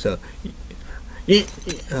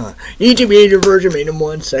YouTube Asian version made in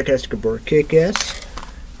 1 second. Kick-ass.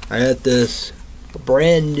 I got this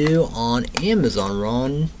brand new on Amazon.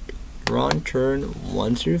 Ron Turn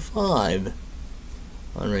 1 through 5.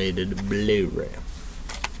 Unrated Blu-ray.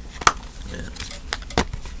 Yeah.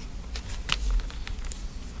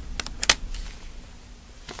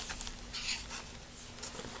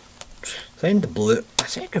 I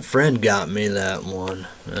think a friend got me that one.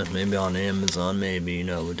 Maybe on Amazon, maybe, you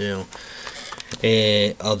know, we do.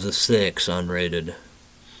 Of the 6 unrated.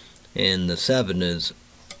 And the 7 is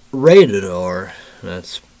rated R.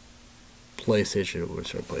 That's PlayStation,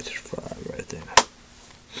 which are PlayStation 5 right there.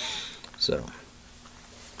 So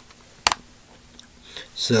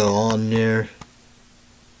on there.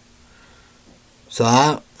 So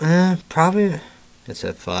I probably it's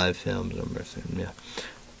at 5 films. I'm guessing, yeah.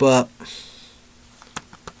 But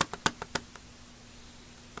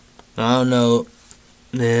I don't know.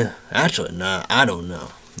 Yeah, actually, no, I don't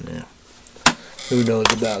know. Yeah, who knows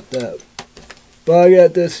about that? But I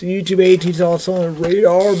got this YouTube 18's also on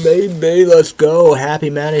radar, baby. Let's go. Happy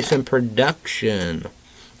Madison Production.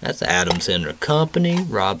 That's Adam Sandler Company.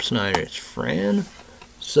 Rob Schneider's friend.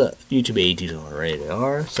 So YouTube 18's on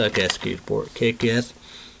radar. Suck ass skateboard kick-ass.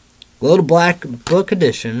 Little Black Book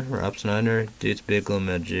Edition. Rob Schneider. Dude's Big Little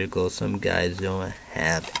Magical. Some guys don't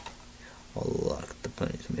have all the luck. The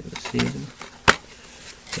funniest movie of the season.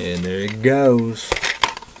 And there it goes.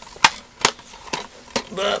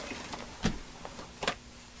 But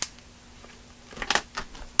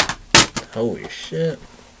holy shit.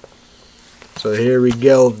 So here we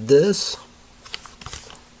go with this.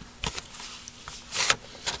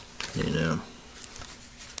 You know.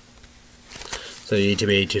 So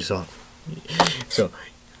YouTube 18 song. So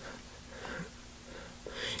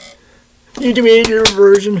YouTube 18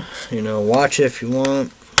 version. You know, watch it if you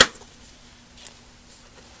want.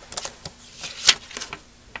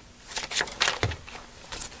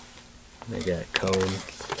 They got code.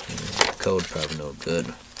 Code probably no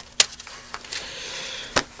good.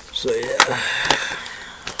 So yeah.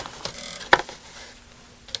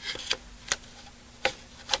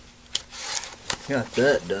 Got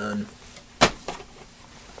that done.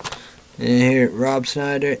 And here, Rob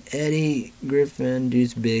Schneider, Eddie Griffin,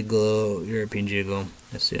 Deuce Bigelow, European Jiggle.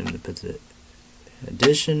 That's the end of the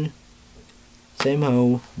edition. Same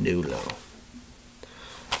ho, new low.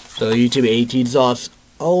 So YouTube 18 sauce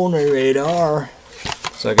on the radar.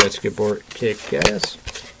 So I got skateboard kick ass.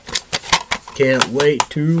 Can't wait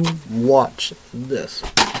to watch this.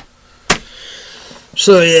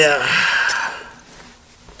 So yeah.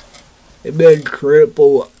 It been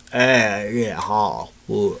cripple. Yeah,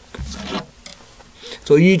 look.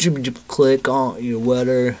 So YouTube, just click on your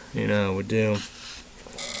weather. You know we do.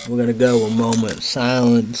 We're gonna go a moment of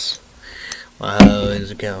silence. Wow,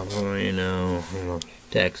 is it California? You know,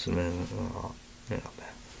 Texas, man. Oh, you know,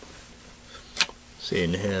 see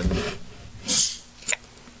in heaven.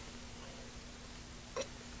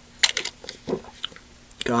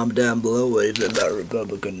 Comment down below what you think about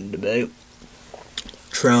Republican debate.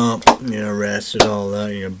 Trump, you know, arrested, all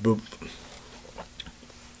that, you know, boop.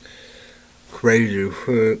 Crazy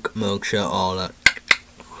hook, mugshot, all that.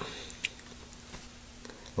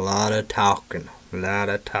 A lot of talking.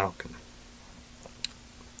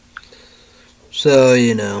 So,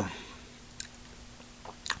 you know.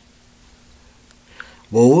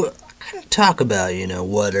 Well, talk about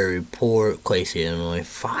weather report, Clay, Illinois.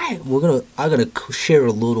 I gotta share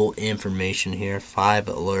a little information here. 5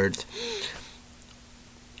 alerts.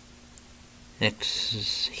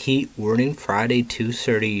 Next heat warning Friday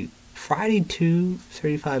 2:30. Friday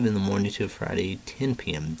 2:35 in the morning to Friday 10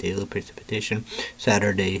 p.m. Daily precipitation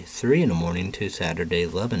Saturday 3 in the morning to Saturday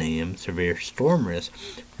 11 a.m. Severe storm risk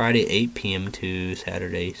Friday 8 p.m. to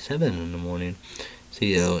Saturday 7 in the morning.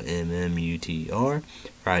 COMMUTR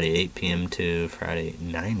Friday 8 p.m. to Friday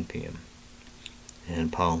 9 p.m.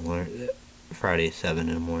 And pollen alert Friday 7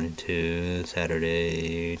 in the morning to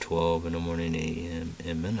Saturday 12 in the morning a.m.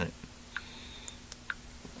 and midnight.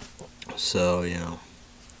 So,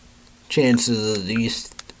 chances of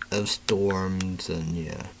these of storms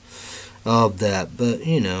and of that, but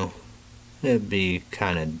it'd be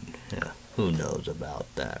kind of who knows about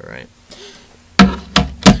that, right?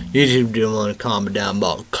 YouTube didn't want to comment down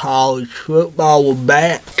about college football. We're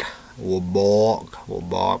back. We're back,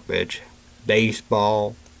 bitch.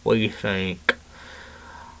 Baseball. What do you think?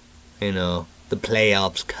 The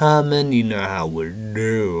playoffs coming. You know how we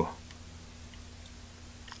do.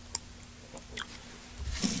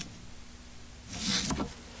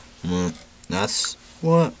 That's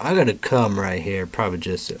what I gotta come right here. Probably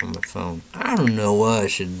just sit on my phone. I don't know what I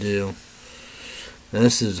should do.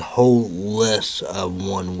 This is a whole list of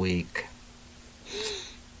 1 week.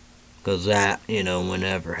 Because that,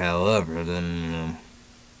 whenever, however, then,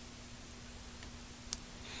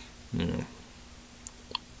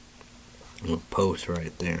 we'll post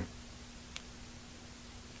right there.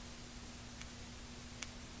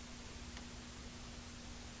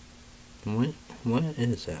 What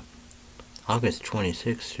is that? August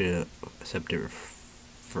 26th to September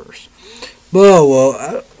 1st. Well,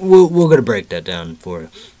 we're gonna break that down for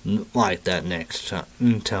like that next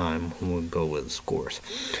time. We'll go with the scores.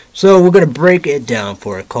 So we're gonna break it down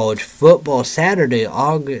for college football Saturday,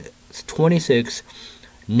 August 26th.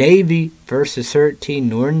 Navy versus 13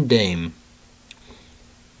 Notre Dame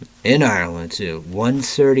in Ireland too.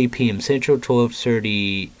 1:30 p.m. Central,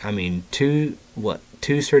 2:30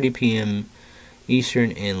 p.m.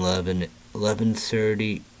 Eastern, and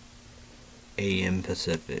 11:30 a.m.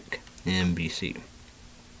 Pacific. NBC.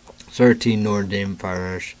 13 Notre Dame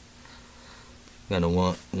Fires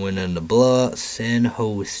gonna win in the blowout. San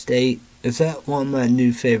Jose State, is that one of my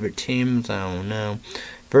new favorite teams? I don't know.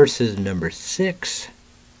 Versus number 6.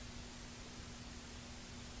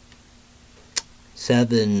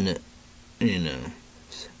 7,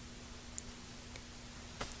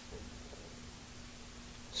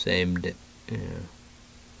 same day.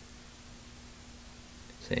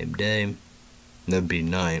 Same day. That'd be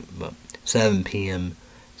night, but 7 p.m.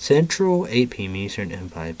 Central, 8 p.m. Eastern,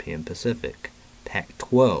 and 5 p.m. Pacific.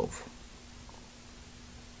 Pac-12.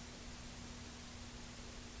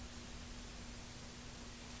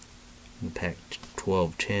 The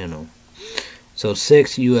Pac-12 channel. So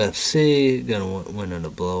 6 UFC, gonna win in a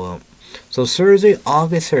blowout. So Thursday,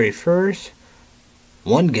 August 31st,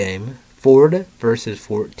 1 game. Florida versus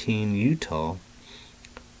 14 Utah.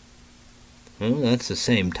 Well, that's the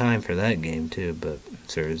same time for that game, too, but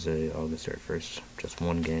Thursday, August 31st, just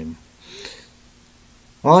 1 game.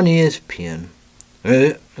 On ESPN.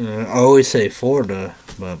 I always say Florida,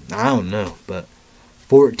 but I don't know. But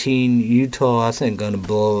 14 Utah, I think, going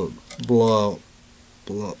to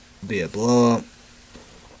be a blowout.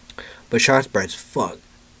 But Sharks bright fuck.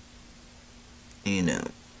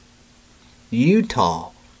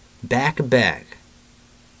 Utah, back-to-back.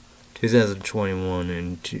 2021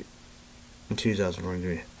 and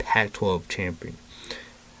 2023 Pac-12 champion.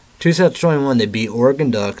 2021 they beat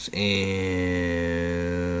Oregon Ducks, and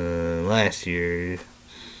last year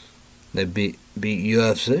they beat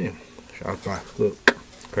UFC.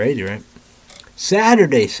 Crazy, right?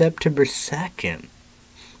 Saturday, September 2nd.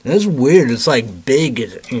 That's weird. It's like big,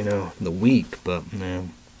 the week, but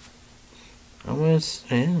I was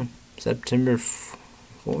September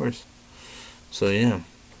 4th. So yeah.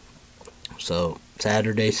 So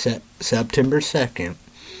Saturday, September 2nd,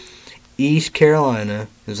 East Carolina,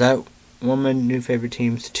 is that one of my new favorite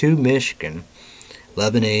teams? 2 Michigan,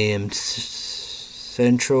 11 a.m.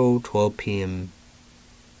 Central, 12 p.m.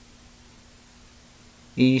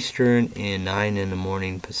 Eastern, and 9 in the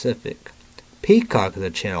morning Pacific. Peacock is the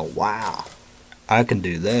channel. Wow, I can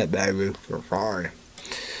do that, baby. Sorry.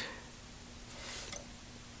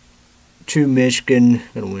 2 Michigan,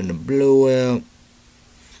 gonna win the blowout.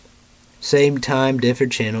 Same time,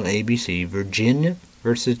 different channel, ABC. Virginia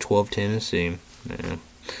versus 12 Tennessee. Yeah.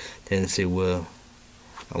 Tennessee will.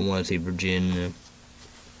 I want to see Virginia.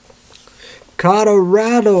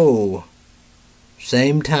 Colorado.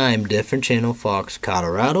 Same time, different channel, Fox,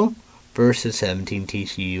 Colorado versus 17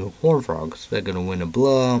 TCU Horned Frogs. They're going to win a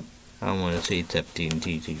blowout. I want to see 17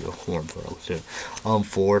 TCU Horned Frogs. So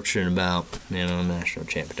unfortunate about, national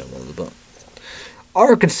champion level. But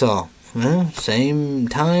Arkansas, same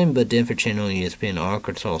time but different channel, ESPN.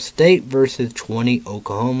 Arkansas State versus 20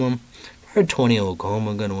 Oklahoma. For 20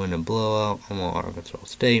 Oklahoma going to win a blowout. I want Arkansas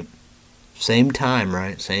State. Same time,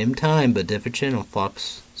 right? Same time but different channel,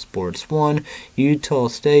 Fox Sports 1. Utah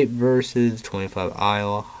State versus 25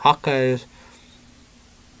 Iowa Hawkeyes.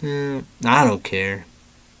 I don't care.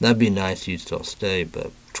 That'd be nice, Utah State,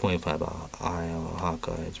 but 25 Iowa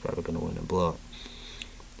Hawkeyes probably going to win a blowout.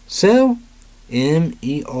 So,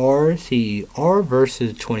 MERCER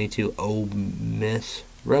versus 22 Ole Miss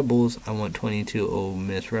Rebels. I want 22 Ole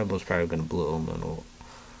Miss Rebels, probably going to blow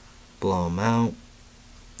them out.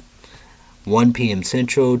 1 p.m.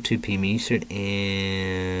 Central, 2 p.m. Eastern,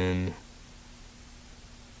 and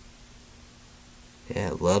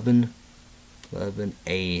 11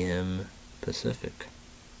 a.m. Pacific.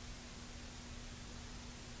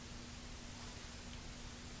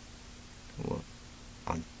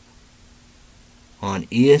 On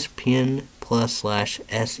ESPN Plus /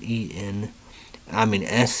 SECN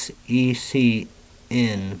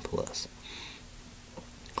Plus.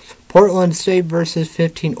 Portland State versus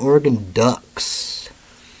 15 Oregon Ducks.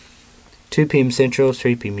 2 p.m. Central,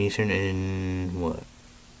 3 p.m. Eastern, and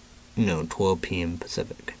 12 p.m.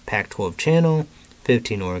 Pacific. Pac-12 channel,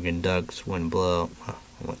 15 Oregon Ducks win blow. I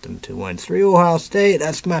want them to win. 3 Ohio State,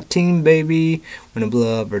 that's my team, baby. Win a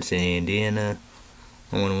blow versus Indiana.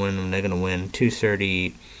 I want to win them. They're going to win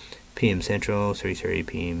 2:30 p.m. Central, 3:30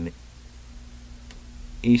 p.m.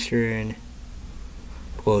 Eastern,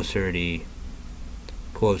 12:30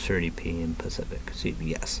 p.m. Pacific.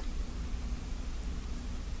 CBS.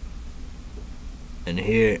 And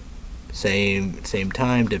here, same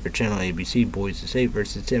time, different channel. ABC, Boise State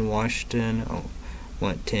versus 10 Washington. I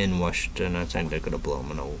want 10 Washington. I think they're going to blow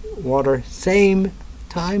them in the water. Same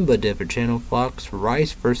time but different channel, Fox,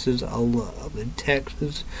 Rice versus 11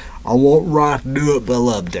 Texas. I want Rice to do it, but I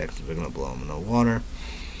love Texas. They're going to blow them in the water.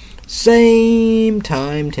 Same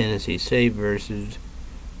time, Tennessee State versus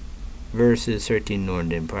 13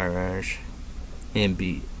 Northern Empire Irish.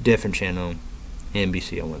 Different channel,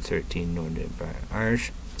 NBC. I want 13 Northern Empire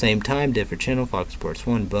Irish. Same time, different channel, Fox Sports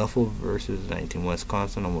 1. Buffalo versus 19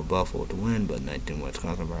 Wisconsin. I want Buffalo to win, but 19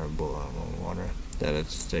 Wisconsin are blow out on the water. That is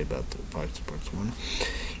to say about the Fox Sports 1.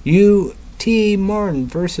 UT Martin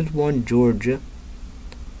versus 1 Georgia.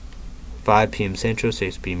 5 p.m. Central,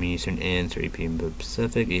 6 p.m. Eastern, and 3 p.m.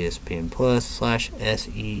 Pacific. ESPN Plus /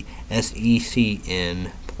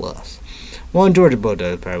 SECN Plus. 1 Georgia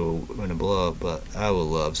Bulldogs probably will win a blowout, but I would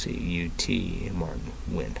love to see UT Martin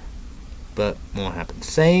win. But won't happen.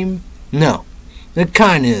 Same? No. It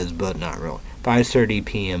kind of is, but not really. 5:30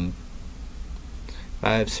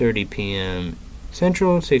 p.m.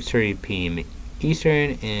 Central, 6:30 p.m.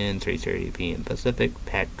 Eastern, and 3:30 p.m. Pacific.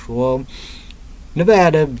 Pac-12.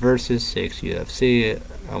 Nevada versus 6 UFC.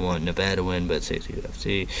 I want Nevada to win, but 6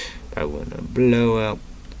 UFC. Probably win a blowout.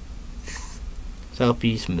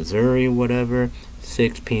 Southeast Missouri, whatever.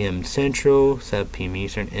 6 p.m. Central, 7 p.m.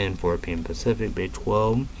 Eastern, and 4 p.m. Pacific. Big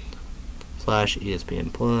 12 /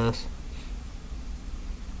 ESPN Plus.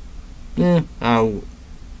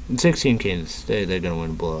 16 Kansas State, they're going to win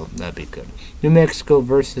a blowout. That'd be good. New Mexico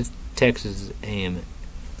versus Texas A&M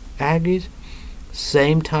Aggies.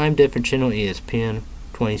 Same time, different channel, ESPN.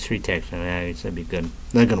 23 Texas Aggies, that'd be good.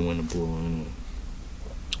 They're going to win a blowout anyway.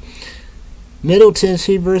 Middle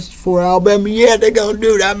Tennessee versus 4 Alabama. Yeah, they're going to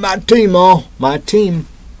do that. My team, my team.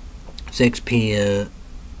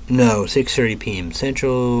 6:30 p.m.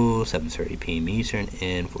 Central, 7:30 p.m. Eastern,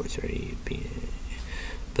 and 4:30 p.m.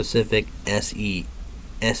 Pacific.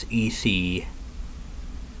 SEC.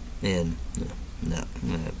 And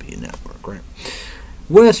that'd be a network, right?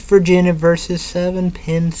 West Virginia versus 7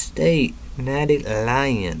 Penn State. Natty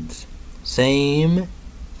Lions. Same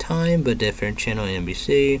time but different channel,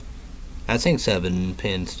 NBC. I think 7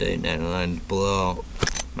 Penn State. Natty Lions blow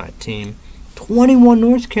my team. 21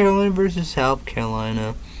 North Carolina versus South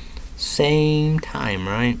Carolina. Same time,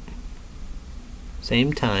 right?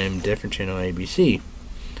 Same time, different channel, ABC.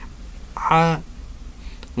 I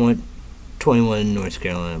want 21 North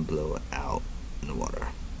Carolina blow out in the water.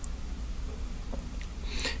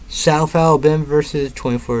 South Alabama versus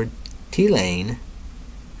 24 Tulane.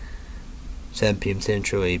 7 p.m.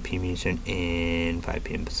 Central, 8 p.m. Eastern, and 5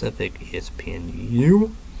 p.m. Pacific.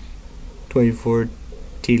 ESPNU. 24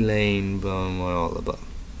 Tulane, blowing all above.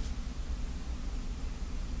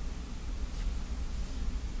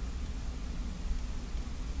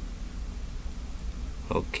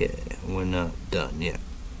 Okay, we're not done yet.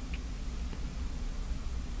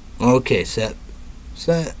 Okay,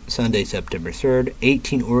 Sunday, September 3rd,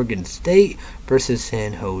 18 Oregon State versus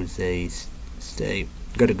San Jose State.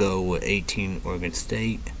 Gotta go with 18 Oregon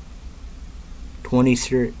State.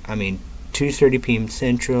 2:30 p.m.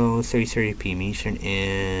 Central, 3:30 p.m. Eastern,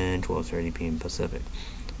 and 12:30 p.m. Pacific.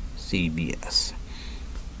 CBS.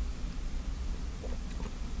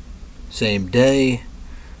 Same day,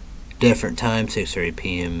 different time, 6:30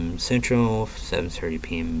 p.m. Central, 7:30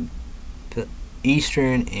 p.m.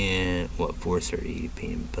 Eastern, and 4:30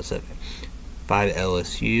 p.m. Pacific. 5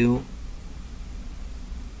 LSU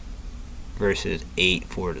versus 8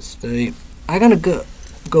 Florida State. I gotta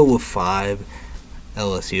go with 5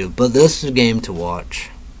 LSU, but this is a game to watch.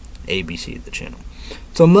 ABC, the channel.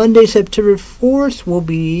 So Monday, September 4th will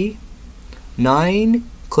be 9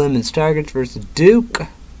 Clemson Tigers versus Duke.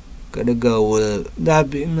 Gotta go with that.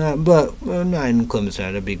 9 Clemson Tigers,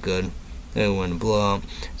 that'd be good. They win the blowout.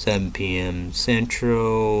 7 p.m.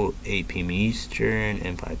 Central, 8 p.m. Eastern,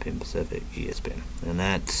 and 5 p.m. Pacific, ESPN. And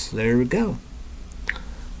there we go.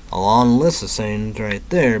 A long list of things right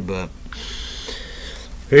there, but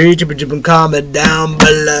comment down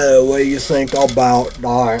below what you think about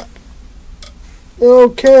that.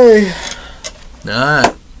 Okay.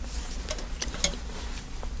 Alright.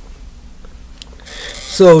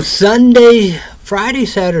 So Friday,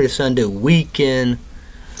 Saturday, Sunday weekend,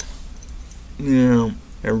 a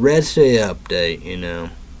rest day update,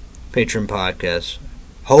 Patreon podcast.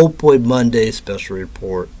 Hopefully Monday special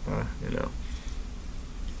report,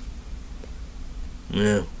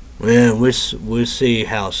 we'll see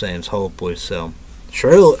how things, hopefully so.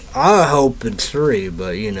 Sure, I hope it's 3,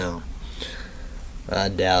 but I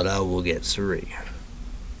doubt I will get 3.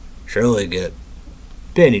 Surely get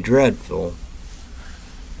Penny Dreadful.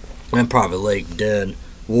 And probably Lake Dead.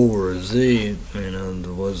 World War Z,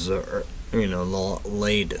 was the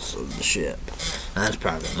latest of the ship. That's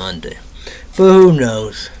probably Monday. But who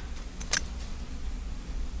knows?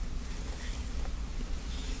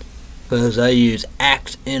 Because I use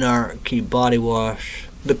Axe NRQ body wash,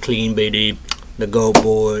 the Clean BD, the Goat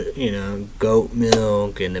Boy, Goat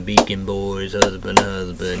Milk, and the Beacon Boys, husband, we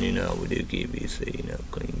do QVC,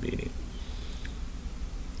 Clean BD.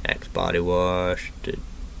 Axe body wash, the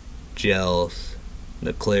gels,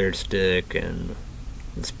 the clear stick, and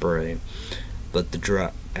the spray. But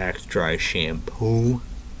the Axe dry shampoo.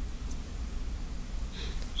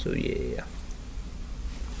 So yeah.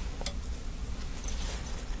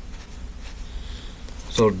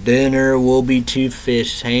 So dinner will be 2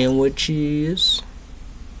 fish sandwiches.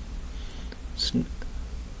 Snack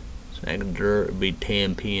dessert will be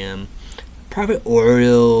 10 p.m. Probably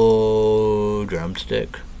Oreo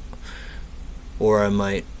drumstick. Or I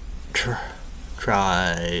might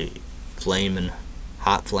try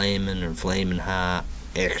hot flamin' or flamin' hot,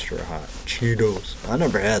 extra hot Cheetos. I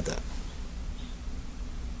never had that.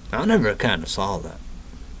 I never kind of saw that.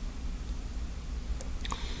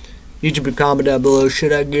 YouTube comment down below.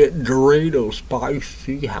 Should I get Doritos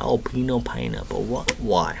spicy jalapeno pineapple? What?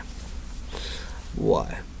 Why?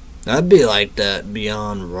 That'd be like that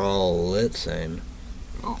Beyond Raw lit thing.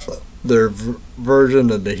 Their version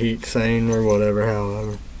of the heat thing or whatever.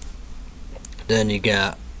 However, then you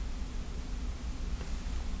got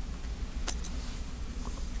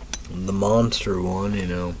the monster one.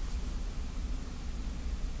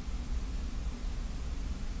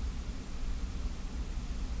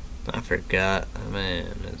 I forgot,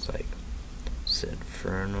 man, it's like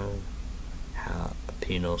Inferno,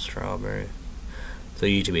 Jalapeno Strawberry. So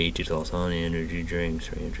YouTube 82 sauce, honey, energy drinks,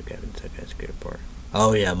 300 calories, ice cream bar.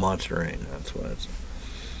 Oh yeah, Monster Rain, that's what it's.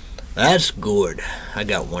 That's good. I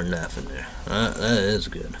got one left in there. That is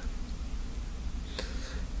good.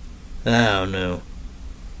 I don't know.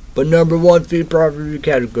 But number 1 food product review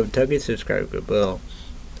category, Kentucky, subscribe to the bell.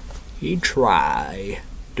 You try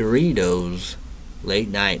Doritos Late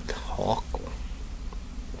Night Taco.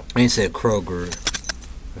 I said Kroger.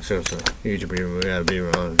 So YouTube, we gotta be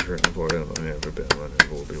wrong for it. Never been one.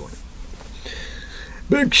 Never will be one.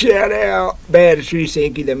 Big shout out, Bad Street,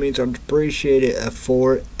 thank you. That means I appreciate it. At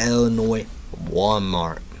Fort Illinois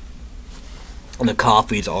Walmart. And the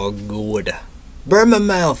coffees are good. Burn my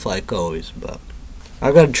mouth like always, but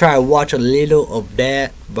I'm gonna try to watch a little of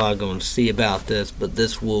that. But I'm gonna see about this. But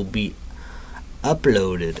this will be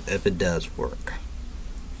uploaded if it does work.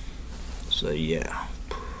 So yeah.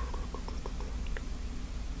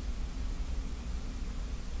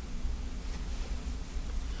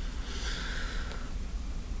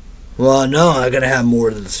 Well, no, I gotta have more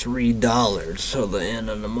than $3 till the end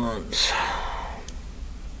of the month.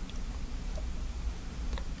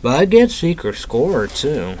 But I get Secret Score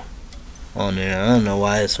too on there. I don't know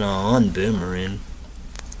why it's not on Boomerang.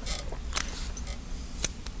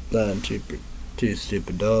 Buying two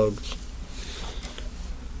stupid dogs.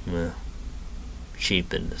 Well,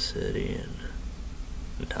 cheap in the city and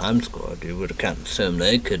the Time Squad. You would have kind of assumed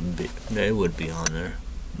they would be on there.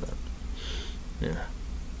 But yeah,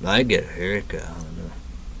 I get a haircut. I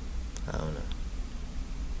don't know.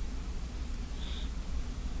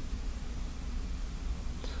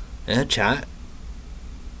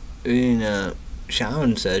 Yeah,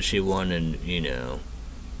 Shawn said she wanted,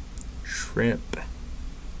 shrimp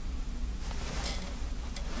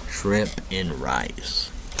and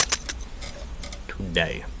rice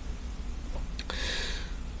today.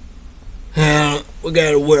 And we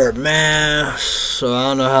gotta wear a mask, so I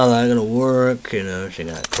don't know how that's gonna work. She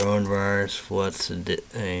got coronavirus.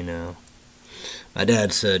 My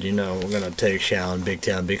dad said, we're gonna take Shawn Big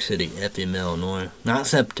Town, Big City, Effingham, Illinois. Not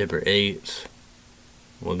September 8th.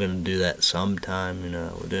 We're gonna do that sometime, we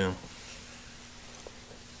do.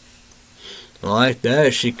 Like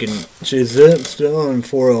that, she's still in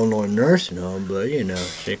 4 Illinois nursing home, but,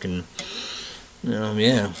 she can,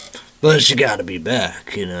 yeah. But she gotta be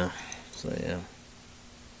back, So, yeah.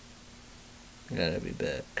 Gotta be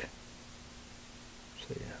back.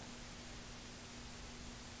 So, yeah.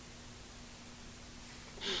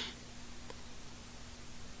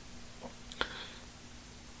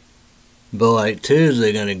 But, like,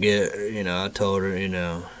 Tuesday gonna get, I told her,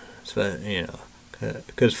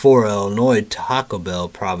 because 4 Illinois, Taco Bell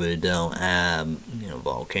probably don't have,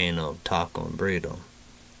 Volcano, Taco, and Burrito.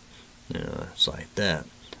 It's like that.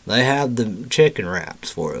 They have the chicken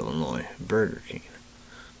wraps for Illinois, Burger King.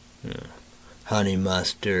 Honey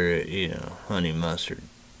mustard,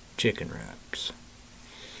 chicken wraps.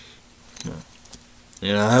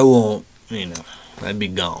 I won't, I'd be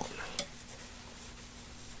gone.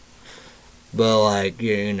 But, like,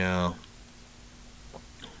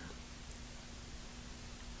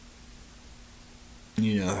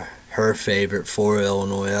 her favorite 4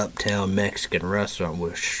 Illinois uptown Mexican restaurant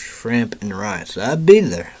with shrimp and rice. I'd be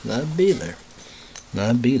there.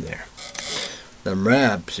 Them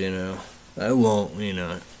wraps, I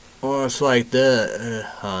won't, or it's like that.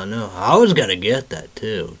 I know. I was gonna get that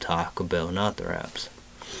too. Taco Bell, not the wraps.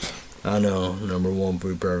 I know. #1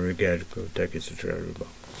 food perfect category. Take it to Trader Ball.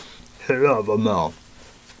 Hit up a mouth.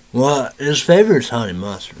 Well, his favorite's honey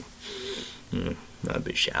mustard. That'd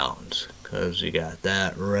be Shawn's. Because you got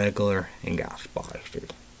that regular and got spicy.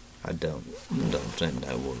 I don't think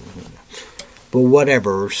that would. But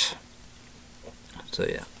whatever's. So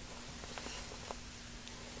yeah.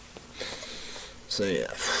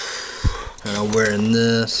 And I'm wearing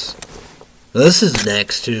this. This is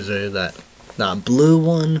next Tuesday. That blue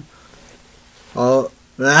one. Oh,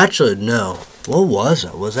 actually no. What was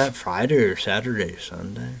it? Was that Friday or Saturday or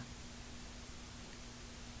Sunday?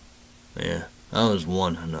 Yeah, that was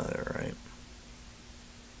one another, right?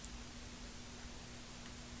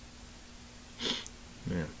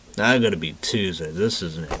 Yeah, now gonna be Tuesday. This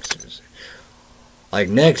is next Tuesday. Like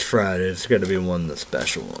next Friday, it's gonna be one of the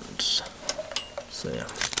special ones. So yeah.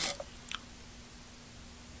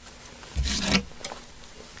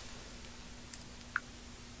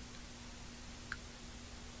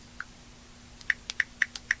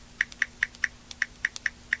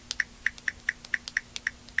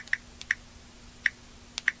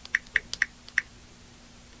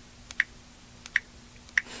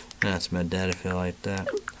 That's my dad. I feel like that.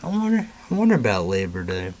 I wonder about Labor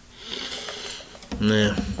Day.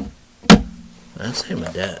 Yeah, I'd say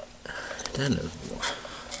my dad and his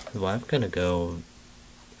wife gonna go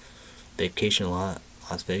vacation Las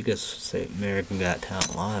Vegas. Say American Got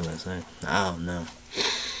Talent Live. I think. I don't know.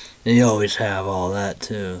 And you always have all that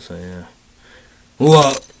too. So yeah.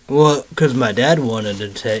 Well, because my dad wanted to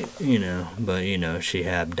take, but she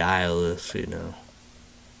had dialysis,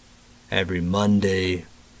 every Monday,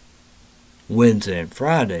 Wednesday, and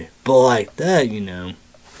Friday. But like that,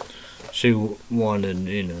 she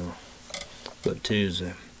wanted, but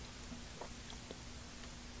Tuesday.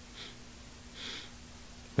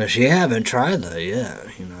 But she haven't tried that yet.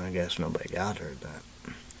 I guess nobody got her that.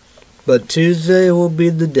 But Tuesday will be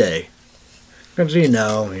the day. Because,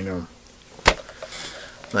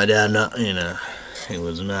 my dad, he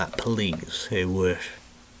was not pleased. He wished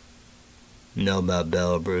know about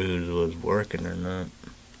Bella Bruce was working or not.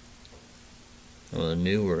 Well, a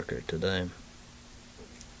new worker today.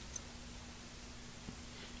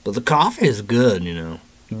 But the coffee is good,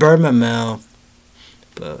 Burned my mouth,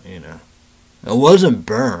 but it wasn't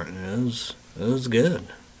burnt. It was good,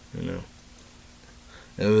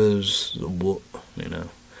 It was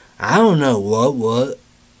I don't know what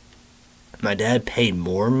my dad paid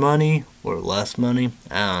more money or less money,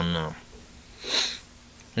 I don't know.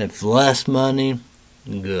 If less money,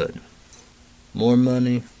 good. More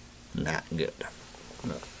money, not good.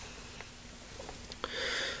 No.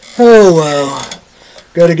 Oh well.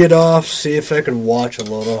 Gotta get off, see if I can watch a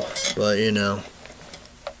little. But you know.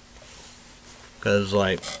 Cause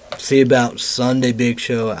like, see about Sunday Big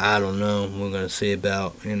Show, I don't know. We're gonna see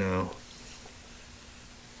about, you know.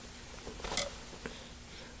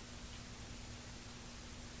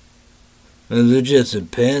 And it just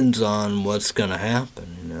depends on what's gonna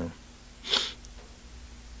happen, you know.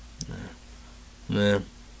 Yeah.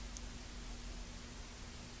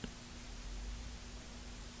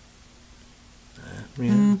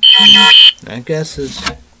 Yeah. I guess it's.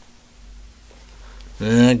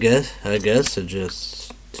 I guess it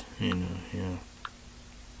just, you know, yeah.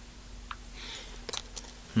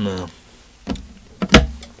 No.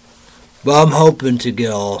 But I'm hoping to get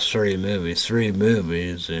all 3 movies. 3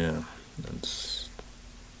 movies, yeah. That's.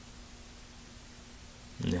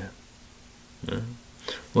 Yeah. Yeah.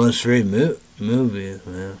 Well, it's 3 movies,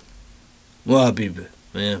 yeah. Well,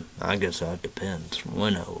 I guess that depends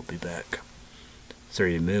when I will be back.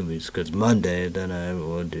 3 movies, because Monday, then I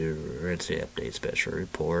will do Red Sea Update Special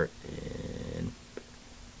Report and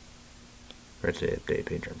Red Sea Update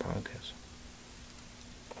Patreon Podcast.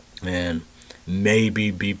 And maybe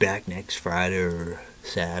be back next Friday or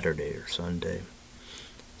Saturday or Sunday.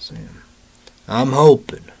 So, I'm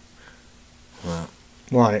hoping. Well,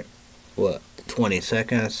 what?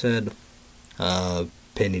 22nd I said?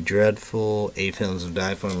 Penny Dreadful, 8 Films of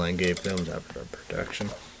Die For, and Line Gate Films after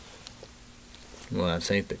production. Well, I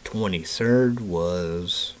think the 23rd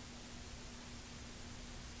was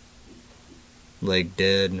Lake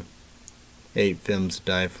Dead, 8 Films to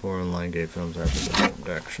Die For, and Line Gate Films after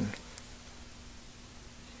production.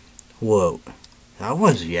 Whoa, that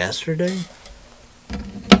was yesterday?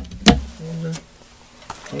 Was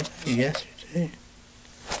that yesterday?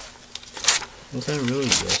 Was that really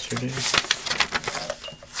yesterday?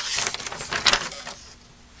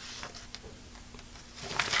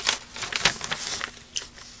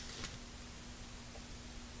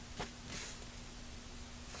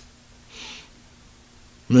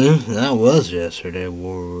 Man, that was yesterday,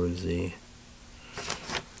 World War Z.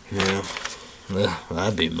 Yeah,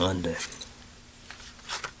 that'd be Monday.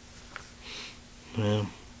 Yeah.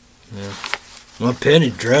 Well,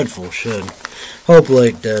 Penny Dreadful should. Hope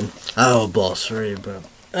Lake Dead. I hope all 3, but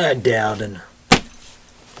I doubt it.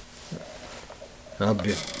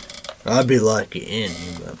 I'll be lucky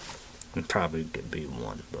any, but it probably could be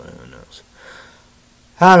 1, but who knows.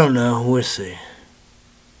 I don't know, we'll see.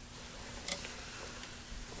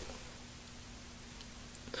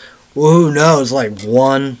 Well, who knows, like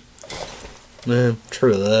 1. Yeah,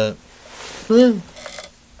 true that.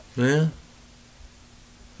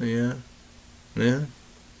 Yeah.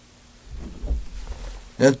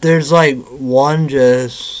 If there's like 1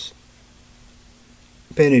 just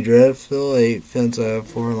Penny Dreadful, 8 Films I have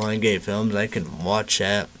 4 Line Gate Films, I can watch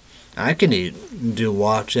that. I can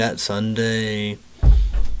watch that Sunday.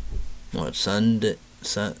 What, Sunday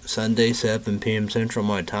 7 p.m. Central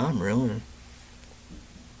my time, really.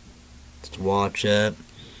 Just watch that.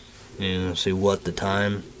 You know, see what the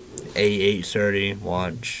time. 8:30.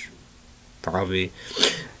 Watch. Probably.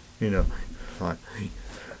 You know.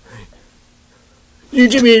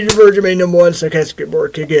 YouTube is Virgin Main #1. Sarcastic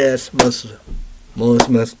board kick ass. Most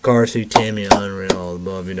McCarthy, Tammy, Unreal, all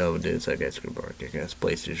above. You know what it is. Sarcastic board kick ass.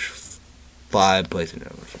 PlayStation 5.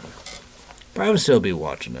 PlayStation 5. Probably still be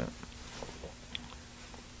watching that.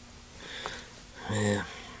 Yeah.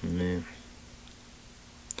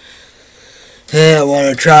 Yeah, I want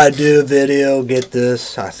to try to do a video, get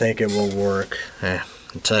this. I think it will work.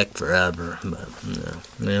 It'll take forever, but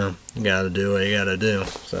you gotta do what you gotta do.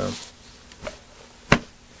 So,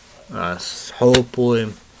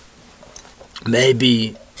 hopefully,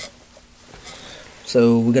 maybe.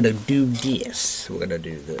 So we're gonna do this. We're gonna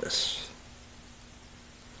do this.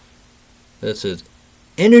 This is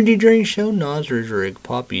Energy Drink Show, Nasr's Rig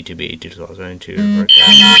Pop, UTB 2002.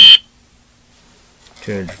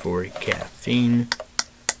 240 caffeine.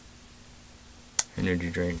 Energy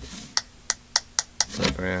drink.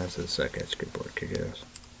 Sulfur acid, second skateboard kick ass.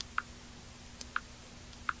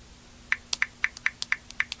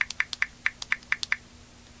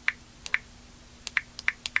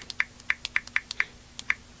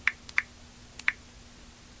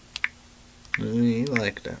 You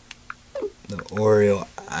like that. The Oreo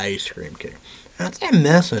ice cream cake. That's a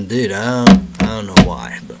messing, dude. I don't know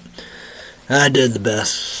why, but I did the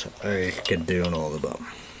best I could do on all of them.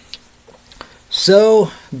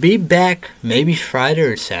 So, be back maybe Friday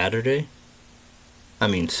or Saturday.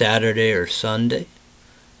 Saturday or Sunday.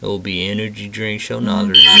 It will be energy drink show,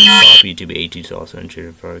 knowledge, coffee to be 18 sauce and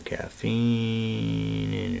sugar for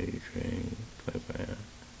caffeine, energy drink.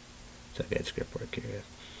 So I got script work here.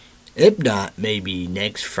 If not, maybe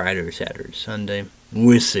next Friday or Saturday or Sunday.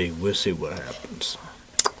 We'll see what happens.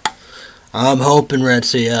 I'm hoping Red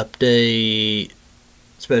Sea Update,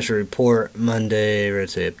 special report Monday, Red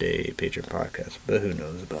Sea Update, Patreon podcast, but who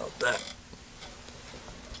knows about that.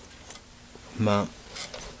 Mom.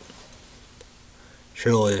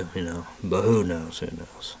 Surely, but who knows,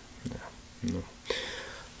 No.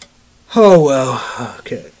 Oh, well,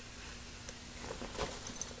 okay.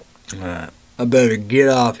 Alright, I better get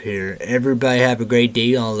off here. Everybody have a great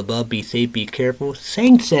day. All the above, be safe, be careful.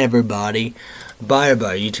 Thanks, everybody. Bye,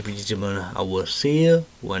 YouTube. I will see you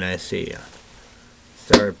when I see you.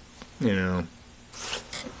 Sorry, do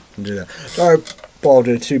that. Sorry,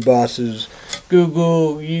 apologize to bosses.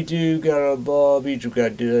 Google, YouTube, got a Bob, YouTube got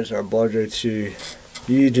to do this. Our apologize to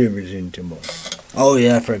YouTubers in tomorrow. Oh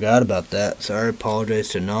yeah, I forgot about that. Sorry, apologize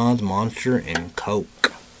to Nas, Monster, and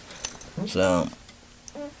Coke. So,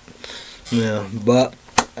 yeah, but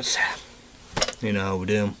that's, how we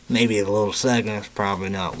do. Maybe a little second, it's probably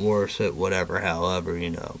not worth it. Whatever, however,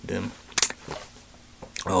 do.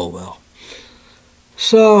 Oh well.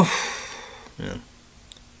 So, yeah.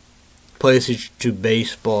 PlayStation 2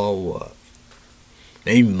 baseball, what?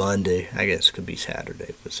 Maybe Monday. I guess it could be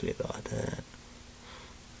Saturday. We'll see about that.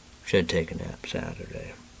 Should take a nap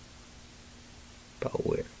Saturday. But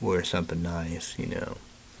wear something nice,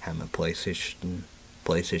 Have my PlayStation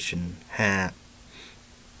hat.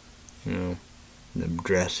 The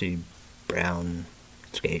dressy brown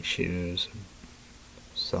skate shoes.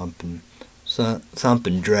 Something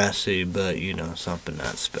dressy, but something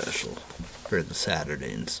not special for the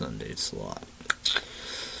Saturday and Sunday slot.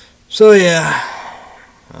 So yeah.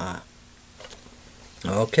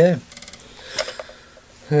 Okay.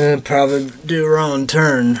 Probably do a wrong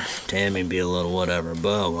turn. Tammy be a little whatever,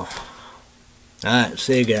 but well. Alright,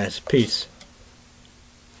 see you guys. Peace.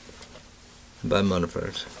 Bye,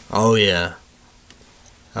 motherfuckers. Oh yeah.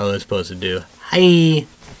 I was supposed to do hi,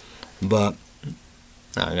 but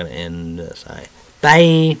I'm gonna end this.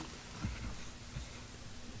 Bye.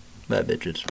 Bye, bitches.